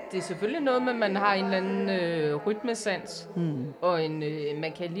 det er selvfølgelig noget med, at man har en eller anden rytmesans, og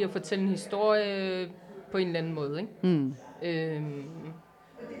man kan lide at fortælle en historie på en eller anden måde, ikke?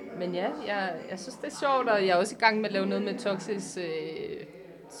 Men ja, jeg synes, det er sjovt, og jeg er også i gang med at lave noget med Toxis,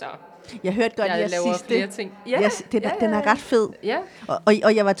 så jeg hørte godt, jeg laver sidste. flere ting. Den er ret fed. Ja.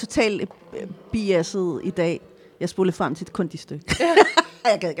 Og jeg var totalt biaset i dag. Jeg spolede frem til et kunststykke.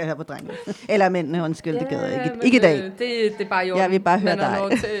 Jeg gad ikke at høre på drengene. Eller mændene, undskyld, det gad jeg ikke. Ikke i dag. Det er bare jo. Jeg vil bare høre dig.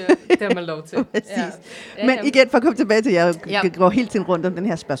 Det har man lov til. Men igen, for at komme tilbage til, jeg går helt tiden rundt om den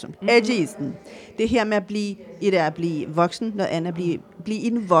her spørgsmål. Edgeisten. Det her med at blive voksen, noget andet, blive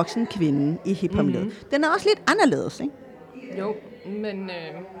en voksen kvinde i hiphop-miljøet. Den er også lidt anderledes, ikke? Jo, men...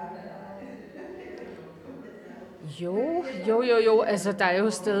 Jo, altså der er jo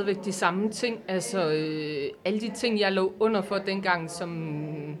stadigvæk de samme ting, altså alle de ting, jeg lå under for dengang, som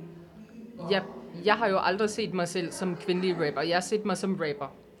jeg har jo aldrig set mig selv som kvindelig rapper, jeg har set mig som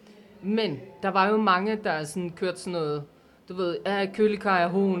rapper, men der var jo mange, der sådan kørte sådan noget, du ved, Kølikaj,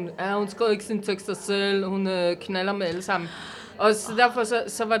 hun skriver ikke sin tekster selv, hun knaller med alle sammen, og så derfor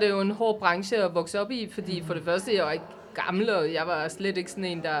så var det jo en hård branche at vokse op i, fordi for det første, jeg var ikke gammel, og jeg var slet ikke sådan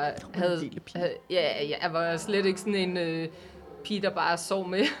en, der havde jeg var slet ikke sådan en pige, der bare sov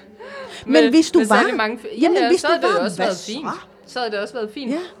med. Men hvis du var, så havde det også været fint. Så havde det også været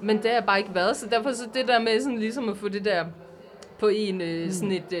fint, men det har bare ikke været, så derfor så det der med sådan ligesom at få det der på en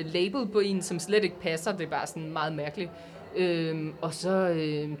sådan et label på en, som slet ikke passer, det er bare sådan meget mærkeligt. Og så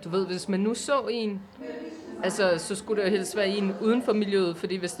du ved, hvis man nu så en, altså, så skulle det jo helst være en uden for miljøet,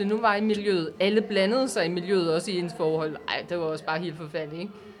 fordi hvis det nu var i miljøet, alle blandede sig i miljøet, også i ens forhold, det var også bare helt forfærdeligt,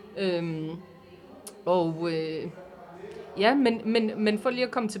 ikke? Men for lige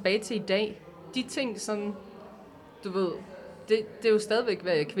at komme tilbage til i dag, de ting sådan, du ved, det er jo stadigvæk,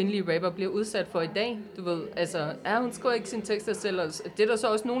 hvad kvindelige rapper bliver udsat for i dag, du ved, altså, hun skriver ikke sin tekster selv, og det er der så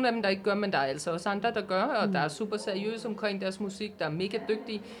også nogle af dem, der ikke gør, men der er altså også andre, der gør, og der er super seriøse omkring deres musik, der er mega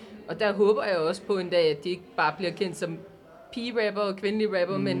dygtige. Og der håber jeg også på en dag, at de ikke bare bliver kendt som pige-rapper og kvindelige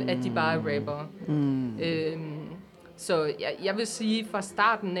rapper, men at de bare er rappere. Så jeg vil sige fra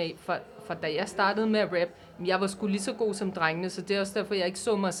starten af, fra fra da jeg startede med at rap, jeg var sgu lige så god som drengene, så det er også derfor, jeg ikke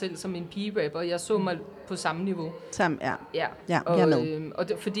så mig selv som en pige-rapper. Jeg så mig på samme niveau. Ja, og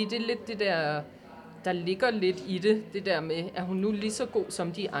det, fordi det er lidt det der ligger lidt i det der med, at hun nu er lige så god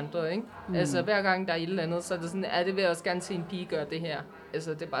som de andre, ikke? Altså, hver gang der er et eller andet, så er det sådan, det vil jeg også gerne se en pige gøre det her.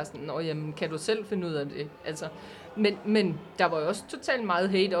 Altså, det er bare sådan, jamen, kan du selv finde ud af det? Altså, men der var jo også totalt meget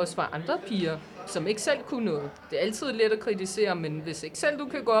hate også fra andre piger, som ikke selv kunne noget. Det er altid let at kritisere, men hvis ikke selv du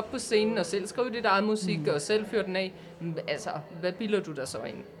kan gå op på scenen og selv skrive dit eget musik og selv føre den af, altså, hvad bilder du der så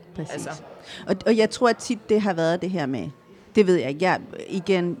ind? Præcis. Altså. Og jeg tror, at tit det har været det her med, det ved jeg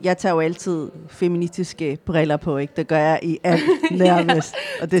ikke. Jeg tager jo altid feministiske briller på, ikke? Det gør jeg i alt nærmest.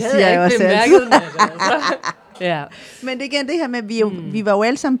 Og det siger jeg også altid. Ja. Men det er igen det her med, at vi var jo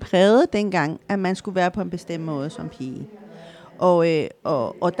alle sammen præget dengang, at man skulle være på en bestemt måde som pige.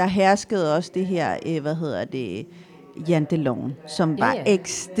 Og der herskede også det her, janteloven, som var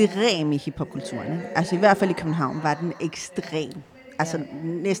ekstrem i hiphopkulturen. Ikke? Altså i hvert fald i København var den ekstrem. Altså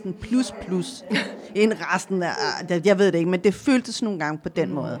næsten plus end resten af, jeg ved det ikke, men det føltes nogle gange på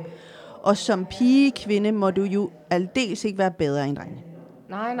den måde. Og som pige, kvinde, må du jo aldeles ikke være bedre end drenge.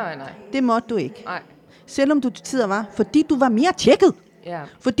 Nej. Det måtte du ikke. Nej. Selvom du til tider var, fordi du var mere tjekket. Ja.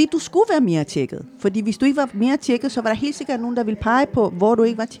 Fordi du skulle være mere tjekket. Fordi hvis du ikke var mere tjekket, så var der helt sikkert nogen, der ville pege på, hvor du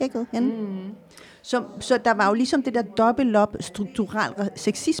ikke var tjekket henne. Så der var jo ligesom det der dobbelt-op strukturel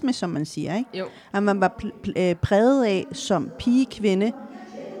sexisme, som man siger, ikke? Jo. At man var præget af som pige-kvinde.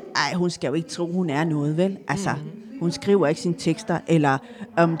 Hun skal jo ikke tro, hun er noget, vel? Altså, hun skriver ikke sine tekster, eller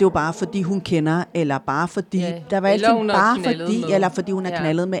det var bare fordi hun kender, eller bare fordi, der var altid bare fordi, eller fordi hun har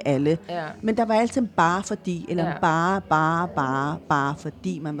knaldet med alle. Ja. Men der var altid bare fordi, eller bare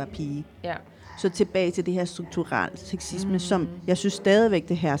fordi man var pige. Ja. Så tilbage til det her strukturelle sexisme, som jeg synes stadigvæk,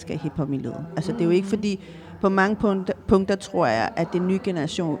 det hersker i hiphop-miljøet. Altså det er jo ikke fordi, på mange punkter tror jeg, at den nye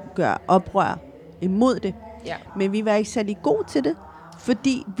generation gør oprør imod det. Ja. Men vi var ikke særlig gode til det,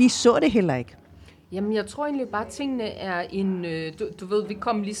 fordi vi så det heller ikke. Jamen, jeg tror egentlig bare, at tingene er en... Du ved, vi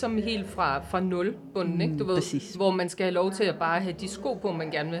kom ligesom helt fra nulbunden, ikke? Du ved, præcis. Hvor man skal have lov til at bare have de sko på,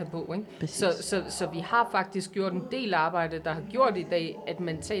 man gerne vil have på, ikke? Så vi har faktisk gjort en del arbejde, der har gjort i dag, at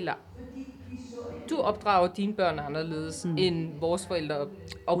man taler... Du opdrager dine børn anderledes, end vores forældre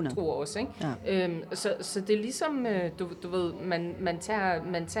opdrog os, ikke? Ja. Så det er ligesom, du ved,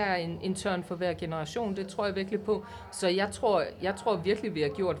 man tager en tørn for hver generation, det tror jeg virkelig på. Så jeg tror virkelig, vi har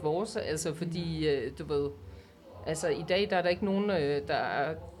gjort vores, altså fordi, du ved, altså i dag der er der ikke nogen, der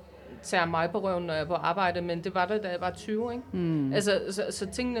tager mig på røven, når jeg er på arbejde, men det var der, da jeg var 20, ikke? Altså, så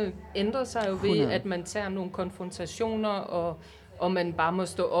tingene ændrer sig jo ved, at man tager nogle konfrontationer, og man bare må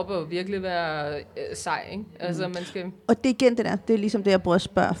stå op og virkelig være sej, ikke? Altså, man skal... Og det er igen det der, det er ligesom det, jeg prøvede at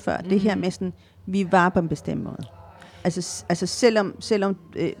spørge før, det her med sådan, vi var på en bestemt måde. Altså selvom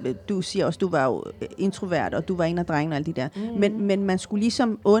du siger også, du var jo introvert, og du var en af drengene og alle de der, men man skulle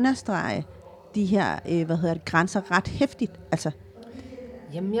ligesom understrege de her, grænser ret hæftigt, altså.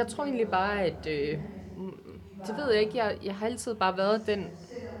 Jamen, jeg tror egentlig bare, at, det ved jeg ikke, jeg har altid bare været den,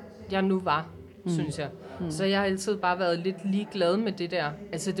 jeg nu var. Synes jeg. Så jeg har altid bare været lidt ligeglad med det der.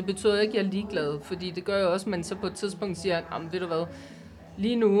 Altså det betyder ikke, at jeg er ligeglad, fordi det gør jo også, at man så på et tidspunkt siger, ved du hvad,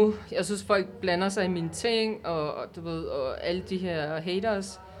 lige nu, jeg synes folk blander sig i mine ting, og du ved, og alle de her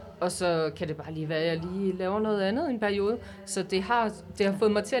haters, og så kan det bare lige være, at jeg lige laver noget andet i en periode. Så det har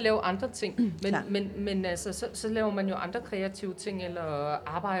fået mig til at lave andre ting. Men altså, så laver man jo andre kreative ting, eller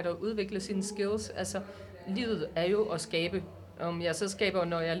arbejder og udvikler sine skills. Altså, livet er jo at skabe. Om jeg så skaber,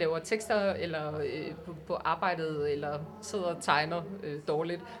 når jeg laver tekster, eller på arbejdet, eller sidder og tegner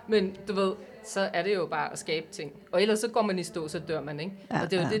dårligt. Men du ved, så er det jo bare at skabe ting. Og ellers så går man i stå, så dør man, ikke? Ja,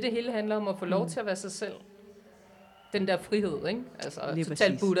 og det er jo det hele handler om, at få lov til at være sig selv. Den der frihed, ikke? Altså,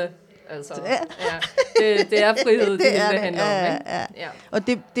 totalt Buddha. Altså, det er frihed, det handler om, ikke? Ja. Og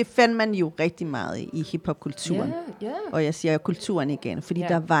det fandt man jo rigtig meget i hiphop-kulturen. Ja. Og jeg siger kulturen igen, fordi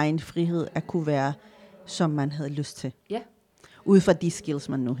der var en frihed at kunne være, som man havde lyst til. Ja. Ud fra de skills,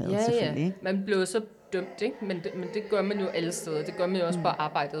 man nu havde, selvfølgelig. Ikke? Man blev så dømt, ikke? Men det gør man jo alle steder. Det gør man jo også på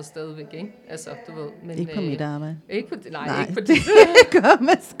arbejdet stadigvæk, ikke? Altså, du ved. Men, ikke på mit arbejde. Ikke på det. Nej, ikke på det. Det gør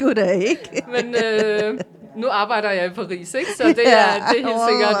man sgu da ikke. Men nu arbejder jeg i Paris, ikke? Så det er helt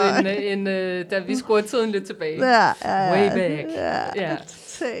sikkert da vi skruer tiden lidt tilbage. Way back. Ja.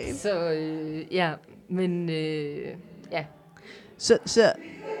 Så men ja. Så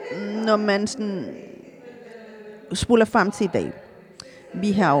når man sådan spoler frem til i dag.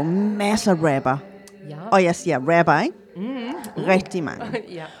 Vi har jo masser af rapper. Ja. Og jeg siger rapper, ikke? Rigtig mange.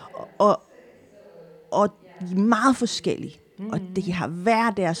 Ja. Og de er meget forskellige. Og de har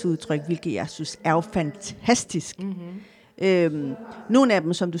hver deres udtryk, hvilket jeg synes er jo fantastisk. Nogle af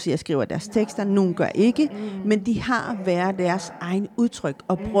dem, som du siger, skriver deres tekster, nogle gør ikke, men de har hver deres egen udtryk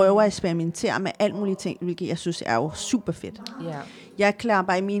og prøver at eksperimentere med alt mulige ting, hvilket jeg synes er jo super fedt. Ja. Jeg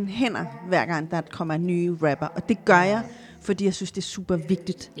klapper i mine hænder, hver gang der kommer en ny rapper, og det gør jeg, fordi jeg synes, det er super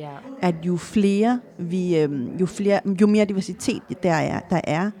vigtigt, at jo mere diversitet der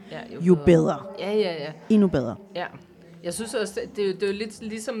er, jo bedre. Ja. Endnu bedre. Ja. Jeg synes også, det er jo lidt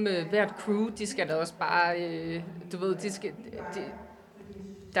ligesom hvert crew, de skal da også bare, du ved,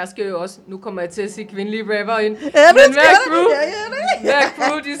 der skal jo også, nu kommer jeg til at sige kvindelige rapper ind, men hver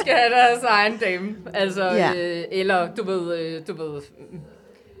crew, de skal have deres egen dame, altså, eller du ved,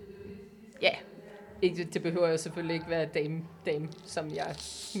 ja, ikke, det behøver jo selvfølgelig ikke være dame, som jeg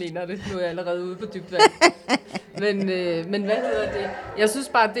mener det, nu er jeg allerede ude på dybt vand, men hvad hedder det, jeg synes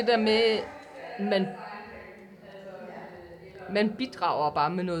bare det der med, man bidrager bare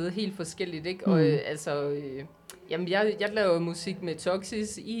med noget helt forskelligt, ikke? Og jamen jeg laver musik med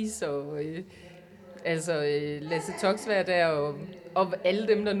Toxis, Is og Lasse Toxvær der og alle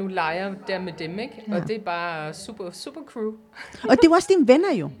dem der nu leger der med dem, ikke? Ja. Og det er bare super crew. Og det er jo også dine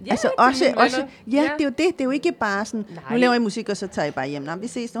venner jo. Ja, altså også det er jo det. Det er jo ikke bare sådan, nu laver I musik, og så tager I bare hjem. Nå, vi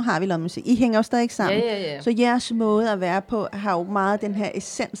ses, nu har vi lavet musik. I hænger jo stadig sammen. Ja. Så jeres måde at være på har jo meget den her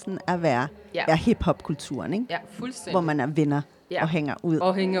essensen at være hip-hop-kulturen, ikke? Ja, fuldstændig. Hvor man er venner og hænger ud.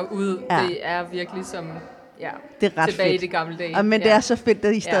 Og hænger ud. Ja. Det er virkelig som det er ret tilbage fedt. I det gamle dage. Men det er så fedt,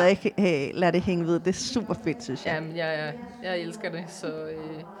 at I stadig lader det hænge ved. Det er super fedt, synes jeg. Jamen, jeg elsker det, så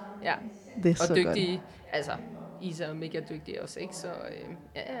Det er og så dygtige, godt. altså, Isa er mega dygtig også, ikke? Så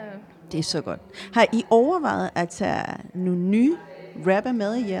Det er så godt. Har I overvejet at tage nogle nye rapper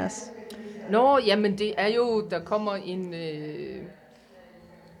med i jeres? Nå, jamen det er jo, der kommer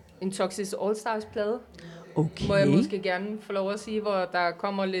en Toxic All-Stars-plade. Okay. Må jeg måske gerne få lov at sige, hvor der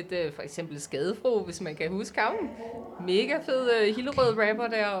kommer lidt, for eksempel Skadefro, hvis man kan huske ham. Mega fed Hillerød rapper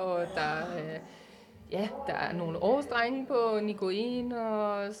der, og der er nogle årsdrenge på Nicoen,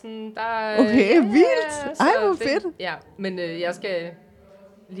 og sådan, der okay, vildt! Ej, hvor fedt! Ja, men jeg skal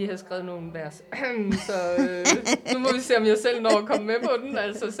lige have skrevet nogle vers, så nu må vi se, om jeg selv når at komme med på den,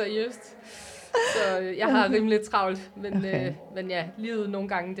 altså seriøst. Så jeg har rimelig travlt, men ja, livet nogle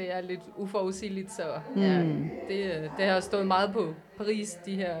gange, det er lidt uforudsigeligt, så det har stået meget på Paris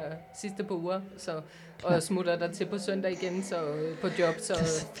de her sidste par uger, så, og jeg smutter der til på søndag igen, så på job, så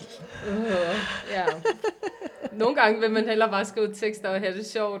nogle gange vil man hellere bare skrive tekster og have det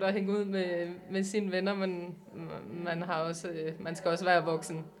sjovt og hænge ud med sine venner, men man skal også være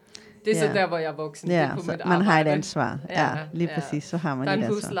voksen. Det er så der, hvor jeg er voksen. Ja, det er på så mit man arbejde. har et ansvar. Ja, lige præcis, så har man et ansvar. Der er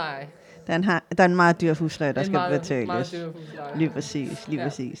en husleje. Der er en meget dyr husleje, der skal betales. Meget dyr husleje. Lige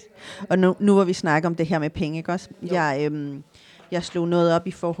præcis. Og nu hvor vi snakker om det her med penge, ikke også? Jeg slog noget op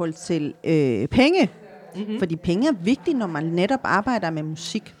i forhold til penge. Mm-hmm. Fordi penge er vigtigt, når man netop arbejder med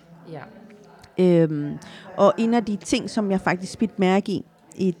musik. Ja. Og en af de ting, som jeg faktisk bidt mærke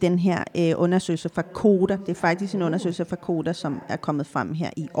i den her undersøgelse fra Koda, det er faktisk en undersøgelse fra Koda, som er kommet frem her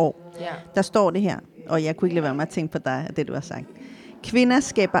i år. Ja. Der står det her, og jeg kunne ikke lade være med at tænke på dig, det du har sagt. Kvinder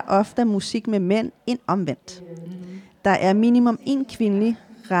skaber ofte musik med mænd end omvendt. Mm-hmm. Der er minimum en kvindelig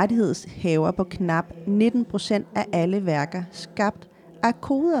rettighedshaver på knap 19% af alle værker skabt af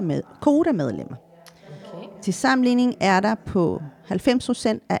Koda-medlemmer. Okay. Til sammenligning er der på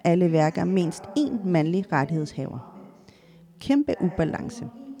 90% af alle værker mindst én mandlig rettighedshaver. Kæmpe ubalance.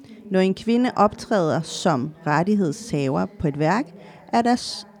 Når en kvinde optræder som rettighedshaver på et værk,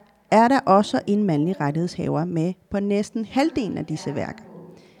 er der også en mandlig rettighedshaver med på næsten halvdelen af disse værker.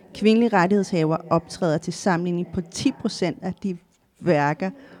 Kvindelige rettighedshaver optræder til sammenligning på 10% af de værker,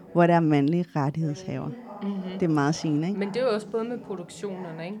 hvor der er mandlige rettighedshaver. Mm-hmm. Det er meget sigende, ikke? Men det er jo også både med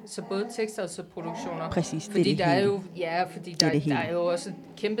produktionerne, ikke? Så både tekster og så produktioner. Præcis, fordi det er der det er jo, fordi der er jo også et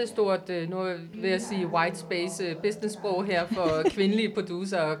kæmpestort, nu vil jeg sige white space business-sprog her for kvindelige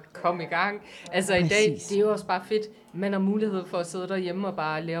producer at komme i gang. Altså i dag, det er jo også bare fedt. Man har mulighed for at sidde derhjemme og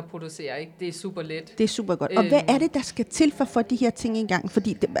bare lære at producere, ikke? Det er super let. Det er super godt. Og hvad er det, der skal til for at få de her ting i gang?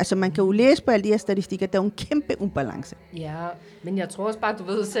 Fordi man kan jo læse på alle de her statistikker, der er jo en kæmpe ubalance. Ja, men jeg tror også bare, du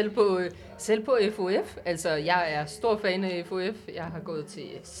ved, selv på FOF, altså jeg er stor fan af FOF, jeg har gået til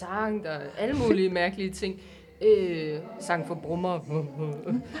sang, der er alle mulige mærkelige ting. Sang for brummer.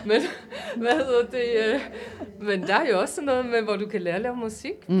 Men hvad hedder det? Men der er jo også sådan noget med, hvor du kan lære at lave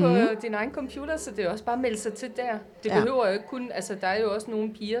musik på din egen computer, så det er også bare at melde sig til der. Det behøver jo ikke kun, altså der er jo også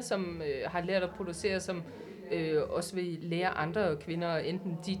nogle piger, som har lært at producere, som også vil lære andre kvinder,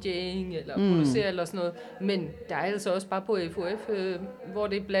 enten DJ'ing eller producere eller sådan noget. Men der er altså også bare på FOF, hvor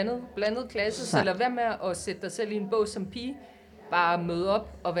det er blandet klasse, så lad være med at sætte dig selv i en bog som pige. Bare møde op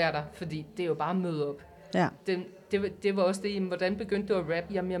og være der, fordi det er jo bare at møde op. Ja. Det var også det, jamen, hvordan begyndte du at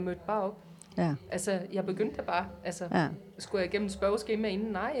rappe? Jamen, jeg mødte bare op. Ja. Altså, jeg begyndte da bare. Altså, skulle jeg igennem spørgeskema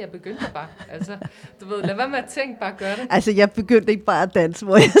inden? Nej, jeg begyndte bare. Altså, du ved, lad være med at tænke, bare gør det. Altså, jeg begyndte ikke bare at danse,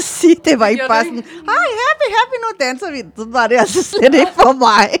 hvor jeg siger, det var ikke bare sådan, hej, happy, nu danser vi. Så var det altså slet ikke for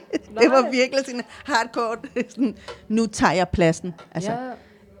mig. Det var virkelig sådan hardcore, sådan, nu tager jeg pladsen. Altså,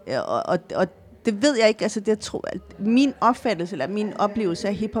 og det ved jeg ikke, altså, det tror jeg, min opfattelse, eller min oplevelse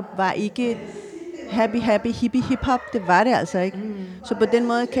af hiphop var ikke happy, hippie hip-hop, det var det altså ikke. Så på den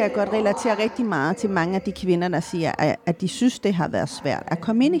måde kan jeg godt relatere rigtig meget til mange af de kvinder, der siger, at de synes, det har været svært at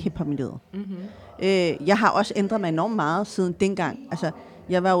komme ind i hiphop-miljøet. Jeg har også ændret mig enormt meget siden dengang. Altså,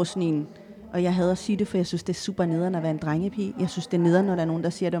 jeg var jo sådan en, og jeg hader at sige det, for jeg synes, det er super nederen at være en drengepige. Jeg synes, det er nederen, når der er nogen, der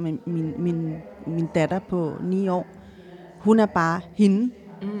siger det om min datter på 9 år. Hun er bare hende.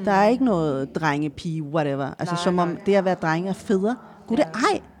 Der er ikke noget drengepige, whatever. Altså, som om det at være drenge er federe. Gud, det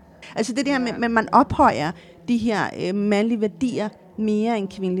ej! Altså det der med, at man ophøjer de her mandlige værdier mere end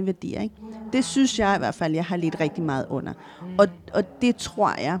kvindelige værdier, ikke? Det synes jeg i hvert fald, jeg har lidt rigtig meget under. Og det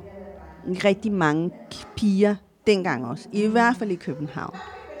tror jeg, rigtig mange piger dengang også, i hvert fald i København,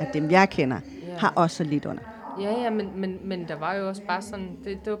 at dem jeg kender, har også lidt under. Ja, men der var jo også bare sådan,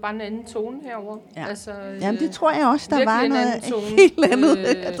 det var bare en anden tone herovre. Ja. Altså, jamen det tror jeg også, der var noget helt andet.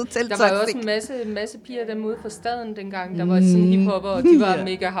 Der var jo også en masse piger dem ude fra staden dengang, der var sådan hiphopper, og de var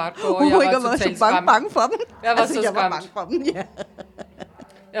mega hardcore, og jeg var totalt skræmt. Bange for dem. Jeg var så skræmt. Jeg var bange for dem, ja.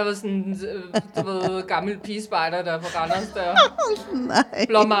 Jeg var sådan, du ved, gammel pigespejder der på Randers der.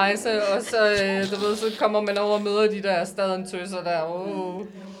 Blåmejse, og så, du ved, så kommer man over og møder de der staden tøser der.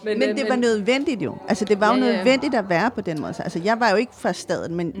 Men det var nødvendigt jo. Altså, det var jo nødvendigt at være på den måde. Altså, jeg var jo ikke fra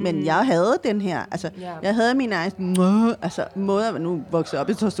staden, men jeg havde den her. Altså, jeg havde min egen måde at nu vokset op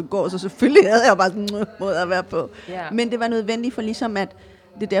i Torstugård, så selvfølgelig havde jeg bare sådan en måde at være på. Men det var nødvendigt for ligesom at,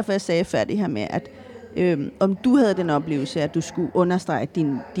 det er derfor, jeg sagde færdig her med, at om du havde den oplevelse, at du skulle understrege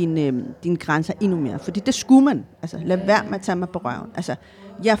dine grænser endnu mere. Fordi det skulle man. Altså, lad være med at tage mig på røven. Altså,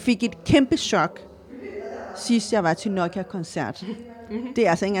 jeg fik et kæmpe chok, sidst jeg var til Nokia-koncert. Det er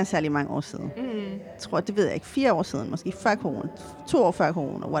altså ikke engang særlig mange år siden. Jeg tror, det ved jeg ikke, 4 år siden, måske før corona, 2 år før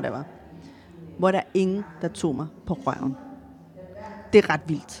corona, whatever. Hvor der er ingen, der tog mig på røven. Det er ret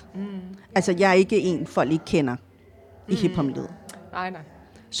vildt. Altså, jeg er ikke en, folk ikke kender i hiphop-miljøet. Nej.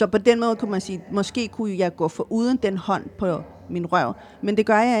 Så på den måde kunne man sige, måske kunne jeg gå for uden den hånd på min røv, men det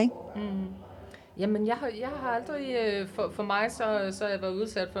gør jeg ikke. Jamen, jeg har aldrig, for mig, så har jeg været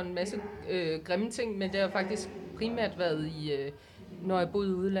udsat for en masse grimme ting, men det har faktisk primært været når jeg boede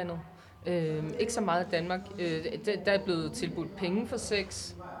i udlandet. Ikke så meget i Danmark. Der er blevet tilbudt penge for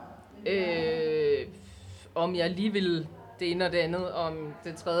sex. Om jeg lige vil det ene og det andet, om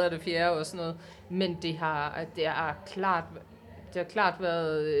det tredje og det fjerde og sådan noget. Men det har klart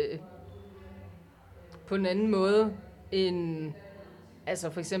været på en anden måde end altså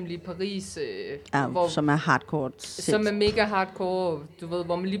for eksempel i Paris, som er hardcore. Som er mega hardcore, du ved,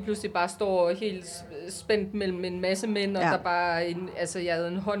 hvor man lige pludselig bare står helt spændt mellem en masse mænd, og der bare jeg havde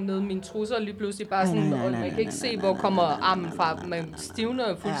en hånd nede i mine trusser, og lige pludselig bare sådan, og man kan ikke se, hvor kommer armen fra, man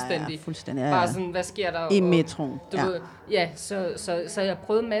stivner fuldstændig. Fuldstændig. Bare sådan, hvad sker der? I metroen. Så jeg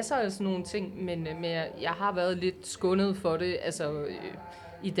prøvede masser af sådan nogle ting, men jeg har været lidt skånet for det, altså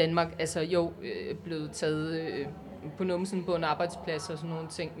i Danmark, altså blevet taget på numsen på en arbejdsplads og sådan nogle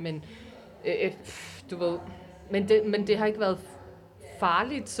ting, men du ved, men det har ikke været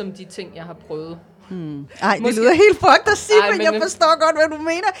farligt som de ting, jeg har prøvet. Ej, det lyder helt fucked at sige, men jeg forstår godt, hvad du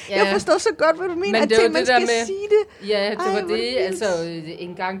mener. Jeg forstår så godt, hvad du mener, men at det man skal sige det. Ja, det var det. Altså,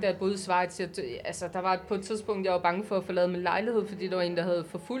 en gang, da jeg boede i Schweiz, der var på et tidspunkt, jeg var bange for at forlade min lejlighed, fordi der var en, der havde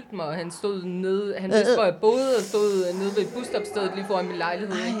forfulgt mig, og han stod nede, han vidste, hvor jeg boede, og stod nede ved busstopstedet lige foran min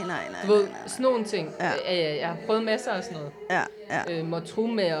lejlighed. Nej. Du ved, sådan nogle ting. Jeg har prøvet masser af sådan noget. Må tro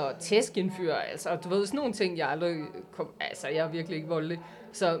med at tæske en fyr, altså, du ved, sådan nogle ting, jeg aldrig kom, altså, jeg er virkelig ikke voldelig.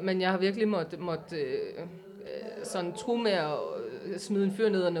 Men jeg har virkelig måtte sådan tro med at smide en fyr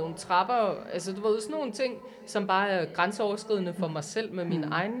ned ad nogle trapper. Altså, du ved, sådan nogle ting, som bare er grænseoverskridende for mig selv med min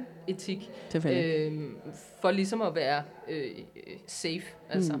egen etik. For ligesom at være safe.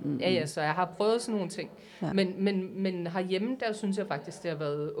 Altså, så jeg har prøvet sådan nogle ting. Ja. Men herhjemme, der synes jeg faktisk, det har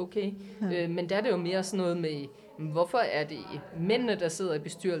været okay. Ja. Men der er det jo mere sådan noget med, hvorfor er det mændene, der sidder i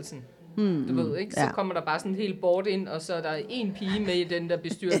bestyrelsen? Du ved ikke, så kommer der bare sådan helt bort ind, og så er der en pige med i den der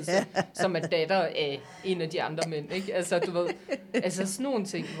bestyrelse, som er datter af en af de andre mænd, ikke? Altså, du ved, altså sådan nogle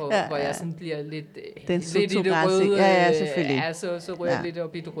ting, hvor jeg sådan bliver lidt i det røde, selvfølgelig. Så rører jeg lidt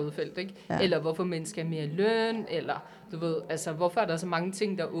op i det røde felt, ikke? Eller hvorfor mænd skal have mere løn, eller du ved, altså hvorfor er der så mange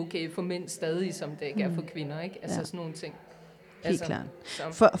ting, der er okay for mænd stadig, som det ikke er for kvinder, ikke? Altså sådan nogle ting. Helt klart.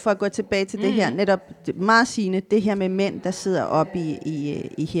 For at gå tilbage til det her, netop meget sigende, det her med mænd, der sidder oppe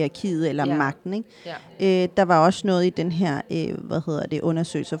i hierarkiet eller magten. Ikke? Ja. Der var også noget i den her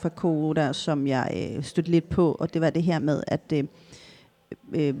undersøgelse fra Koda, som jeg stødte lidt på, og det var det her med, at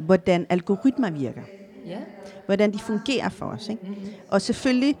hvordan algoritmer virker. Ja. Hvordan de fungerer for os. Ikke? Mm-hmm. Og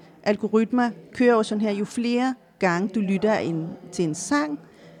selvfølgelig, algoritmer kører jo sådan her, jo flere gange du lytter til en sang,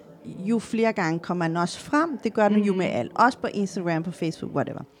 jo flere gange kommer den også frem. Det gør den jo med alt. Også på Instagram, på Facebook,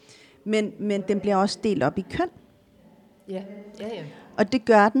 whatever. Men den bliver også delt op i køn. Ja. Og det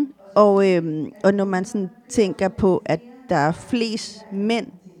gør den. Og når man sådan tænker på, at der er flest mænd,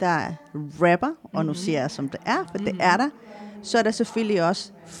 der rapper, og nu siger jeg, som det er, for det er der, så er der selvfølgelig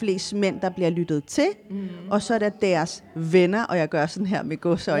også flest mænd, der bliver lyttet til, og så er der deres venner, og jeg gør sådan her med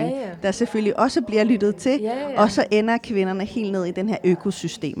godsøjne, der selvfølgelig også bliver lyttet til, og så ender kvinderne helt ned i den her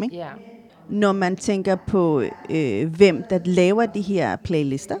økosystem. Ikke? Yeah. Når man tænker på, hvem der laver de her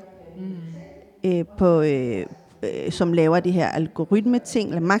playlister, som laver de her algoritme-ting,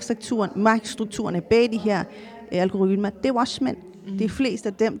 eller magtstrukturerne bag de her algoritmer, det er jo også mænd. De fleste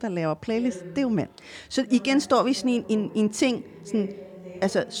af dem, der laver playlist, det er jo mænd. Så igen står vi sådan i en ting, sådan,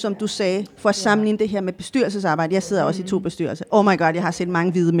 altså, som du sagde, for at sammenligne det her med bestyrelsesarbejde. Jeg sidder også i 2 bestyrelser. Oh my god, jeg har set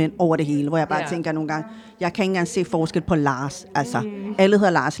mange hvide mænd over det hele, hvor jeg bare tænker nogle gange, jeg kan ikke engang se forskel på Lars. Altså, alle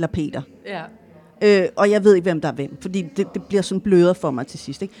hedder Lars eller Peter. Og jeg ved ikke, hvem der er hvem, fordi det bliver sådan bløder for mig til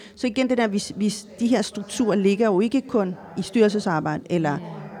sidst. Ikke? Så igen, det der, de her strukturer ligger jo ikke kun i styrelsesarbejde, eller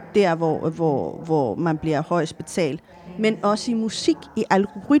der, hvor man bliver højst betalt, men også i musik, i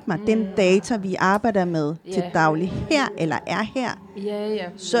algoritmer, den data, vi arbejder med til daglig her, eller er her,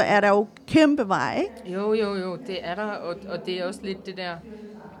 så er der jo kæmpe vej, ikke? Jo, det er der, og det er også lidt det der,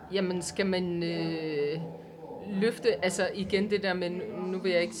 jamen skal man løfte, altså igen det der med, nu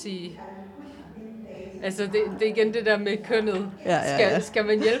vil jeg ikke sige, altså det er igen det der med kønnet. Skal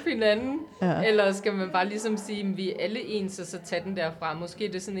man hjælpe hinanden? Ja. Eller skal man bare ligesom sige, at vi er alle ens, og så tage den derfra? Måske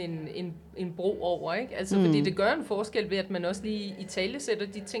er det sådan en bro over, ikke? Altså, fordi det gør en forskel ved, at man også lige i tale sætter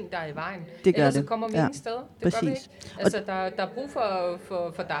de ting, der er i vejen. Det gør ellers det. så kommer vi ingen steder. Det gør vi ikke. Altså, der er brug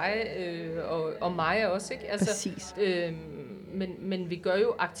for dig og mig også, ikke? Altså, præcis. Men vi gør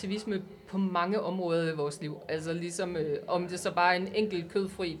jo aktivisme på mange områder i vores liv. Altså ligesom, om det så bare er en enkelt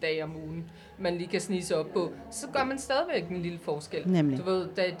kødfri dag om ugen, man lige kan snige sig op på, så gør man stadigvæk en lille forskel. Nemlig. Du ved,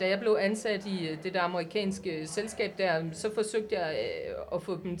 da jeg blev ansat i det der amerikanske selskab der, så forsøgte jeg at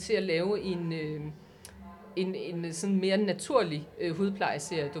få dem til at lave en sådan mere naturlig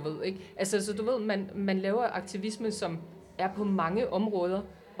hudplejeserie, du ved, ikke? Altså, så du ved, man laver aktivisme, som er på mange områder,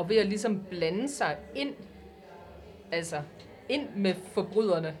 og ved at ligesom blande sig ind med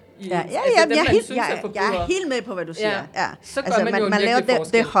forbryderne. Jeg er helt med på, hvad du siger. Ja. Så gør man laver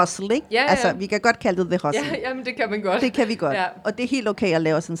the hustle, ikke? Ja. Altså, vi kan godt kalde det the hustle. Ja, men det kan man godt. Det kan vi godt. Ja. Og det er helt okay at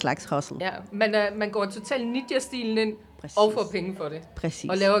lave sådan en slags hustle. Ja, man går totalt ninja-stilen ind, og får penge for det. Præcis.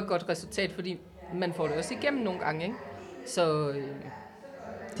 Og laver et godt resultat, fordi man får det også igennem nogle gange, ikke? Så...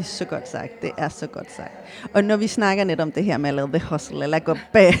 Det er så godt sagt. Det er så godt sagt. Og når vi snakker net om det her med at lave the hustle, eller gå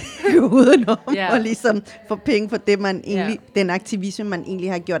bag udenom, og ligesom få penge for det, man egentlig, den aktivisme, man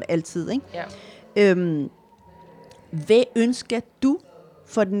egentlig har gjort altid. Ikke? Hvad ønsker du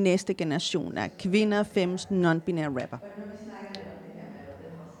for den næste generation af kvinder, femmes, non-binære rapper?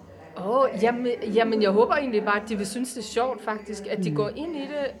 Jamen, jeg håber egentlig bare, at de vil synes, det er sjovt faktisk, at de går ind i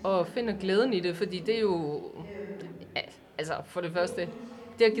det og finder glæden i det, fordi det er jo, altså for det første,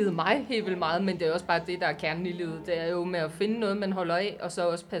 det har givet mig helt vildt meget, men det er også bare det, der er kernen i livet. Det er jo med at finde noget, man holder af, og så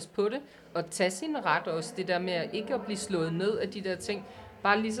også passe på det, og tage sin ret også. Det der med at ikke at blive slået ned af de der ting.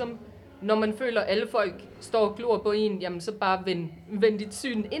 Bare ligesom, når man føler, at alle folk står og glor på en, jamen så bare vend dit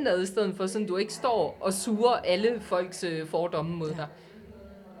syn indad i stedet for, sådan du ikke står og suger alle folks fordomme mod dig.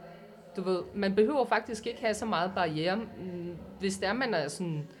 Du ved, man behøver faktisk ikke have så meget barriere. Hvis der man er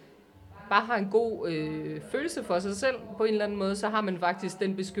sådan... bare har en god følelse for sig selv på en eller anden måde, så har man faktisk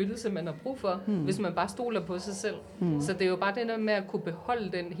den beskyttelse, man har brug for, hvis man bare stoler på sig selv. Så det er jo bare det der med at kunne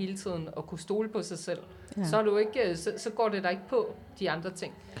beholde den hele tiden, og kunne stole på sig selv. Ja. Så, er du ikke, så går det der ikke på de andre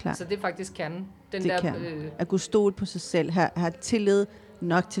ting. Klar. Så det er faktisk kernen. At kunne stole på sig selv, have tillid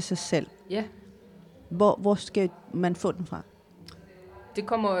nok til sig selv. Ja. Hvor skal man få den fra? Det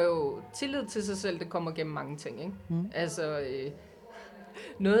kommer jo, tillid til sig selv, det kommer gennem mange ting, ikke? Altså...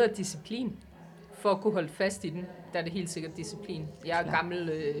 noget af disciplin. For at kunne holde fast i den, der er det helt sikkert disciplin. Jeg er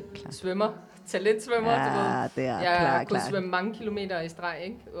gammel svømmer, talentsvømmer, du ved. Jeg kunne svømme mange kilometer i streg,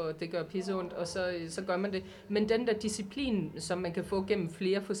 ikke? Og det gør pisseondt, og så gør man det. Men den der disciplin, som man kan få gennem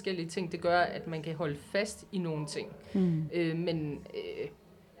flere forskellige ting, det gør, at man kan holde fast i nogle ting. Men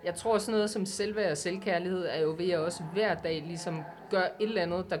jeg tror sådan noget som selvværd og selvkærlighed er jo ved at også hver dag ligesom gøre et eller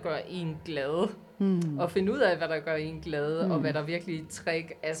andet, der gør en glad. Og finde ud af, hvad der gør en glad, og hvad der virkelig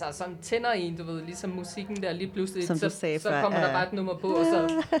trick. Altså sådan tænder en, du ved, ligesom musikken der lige pludselig, så kommer der bare et nummer på, og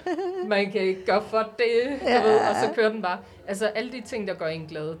så man kan ikke gøre for det, du ved, og så kører den bare. Altså alle de ting, der gør en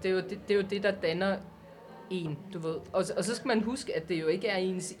glad, det er jo det, der danner en, du ved. Og så skal man huske, at det jo ikke er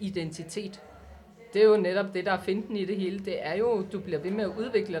ens identitet. Det er jo netop det, der er finten i det hele. Det er jo, du bliver ved med at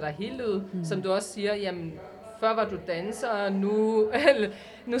udvikle dig hele livet. Som du også siger, jamen, før var du danser,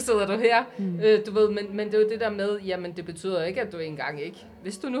 nu sidder du her. Du ved, men det er jo det der med, jamen, det betyder ikke, at du engang ikke.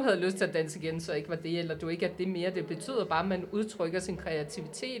 Hvis du nu havde lyst til at danse igen, så ikke var det, eller du ikke er det mere. Det betyder bare, at man udtrykker sin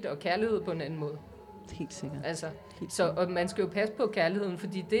kreativitet og kærlighed på en anden måde. Helt sikkert. Altså, og man skal jo passe på kærligheden,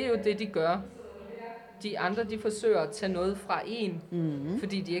 fordi det er jo det, de gør. De andre, de forsøger at tage noget fra en,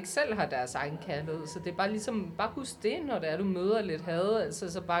 fordi de ikke selv har deres egen kærlighed. Så det er bare ligesom, bare husk det, når det er, du møder lidt had.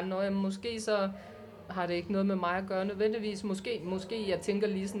 Altså, så bare, når jeg måske så har det ikke noget med mig at gøre nødvendigvis. Måske jeg tænker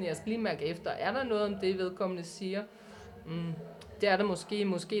lige sådan, jeg skal lige mærke efter, er der noget om det, vedkommende siger? Det er der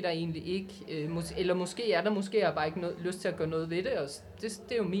måske der egentlig ikke. Eller måske er der, måske har bare ikke lyst til at gøre noget ved det. Og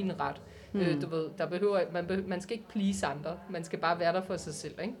det er jo min ret. Du ved, man skal ikke please andre. Man skal bare være der for sig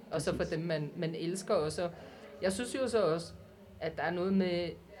selv, ikke? Og så for dem, man elsker også. Jeg synes jo så også, at der er noget med,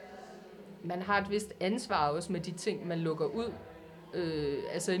 man har et vist ansvar også med de ting, man lukker ud.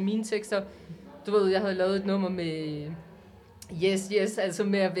 Altså i mine tekster, du ved, jeg havde lavet et nummer med yes, altså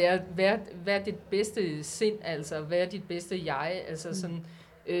med at være dit bedste sind, altså være dit bedste jeg, altså sådan.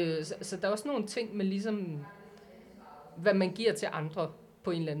 Så der er også nogle ting med ligesom, hvad man giver til andre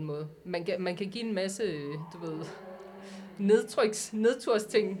på en eller anden måde. Man kan give en masse, du ved,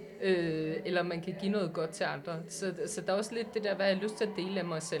 nedtursting, eller man kan give noget godt til andre. Så der er også lidt det der, hvad jeg har lyst til at dele af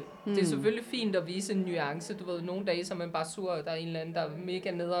mig selv. Det er selvfølgelig fint at vise en nuance. Du ved, nogle dage så er man bare sur, og der er en eller anden, der er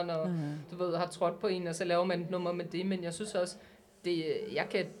mega nederen, og du ved, har trådt på en, og så laver man et nummer med det. Men jeg synes også, jeg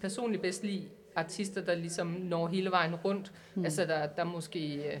kan personligt bedst lide artister, der ligesom når hele vejen rundt. Altså der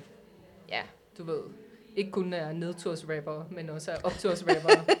måske, du ved, ikke kun er nedtursrapper, men også er optursrapper.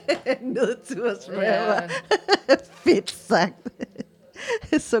 Nedtursrapper. Ja. Fedt sagt.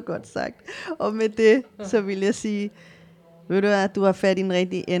 Så godt sagt. Og med det, så vil jeg sige, ved du hvad, du har fat i en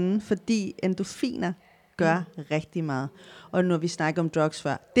rigtig ende, fordi endorfiner gør rigtig meget. Og når vi snakker om drugs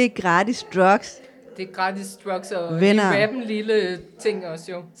før, det er gratis drugs. Det er gratis drugs, og rappen lille ting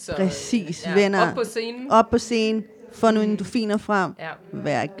også jo. Så, præcis, venner. Op på scenen. Få nogle endorfiner frem. Ja.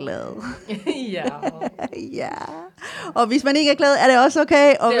 Vær glad. Ja. Og hvis man ikke er glad, er det også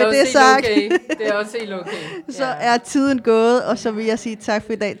okay. Og det er med det sagt, okay. Det er også helt okay. Så er tiden gået, og så vil jeg sige tak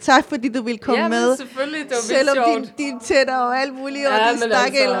for i dag. Tak fordi du ville komme med. Ja, selvfølgelig. Det var selvom din tænder og alt muligt, og din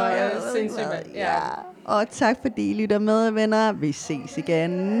stakkel. Ja. Og tak fordi I lytter med, venner. Vi ses igen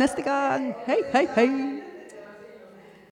næste gang. Hej.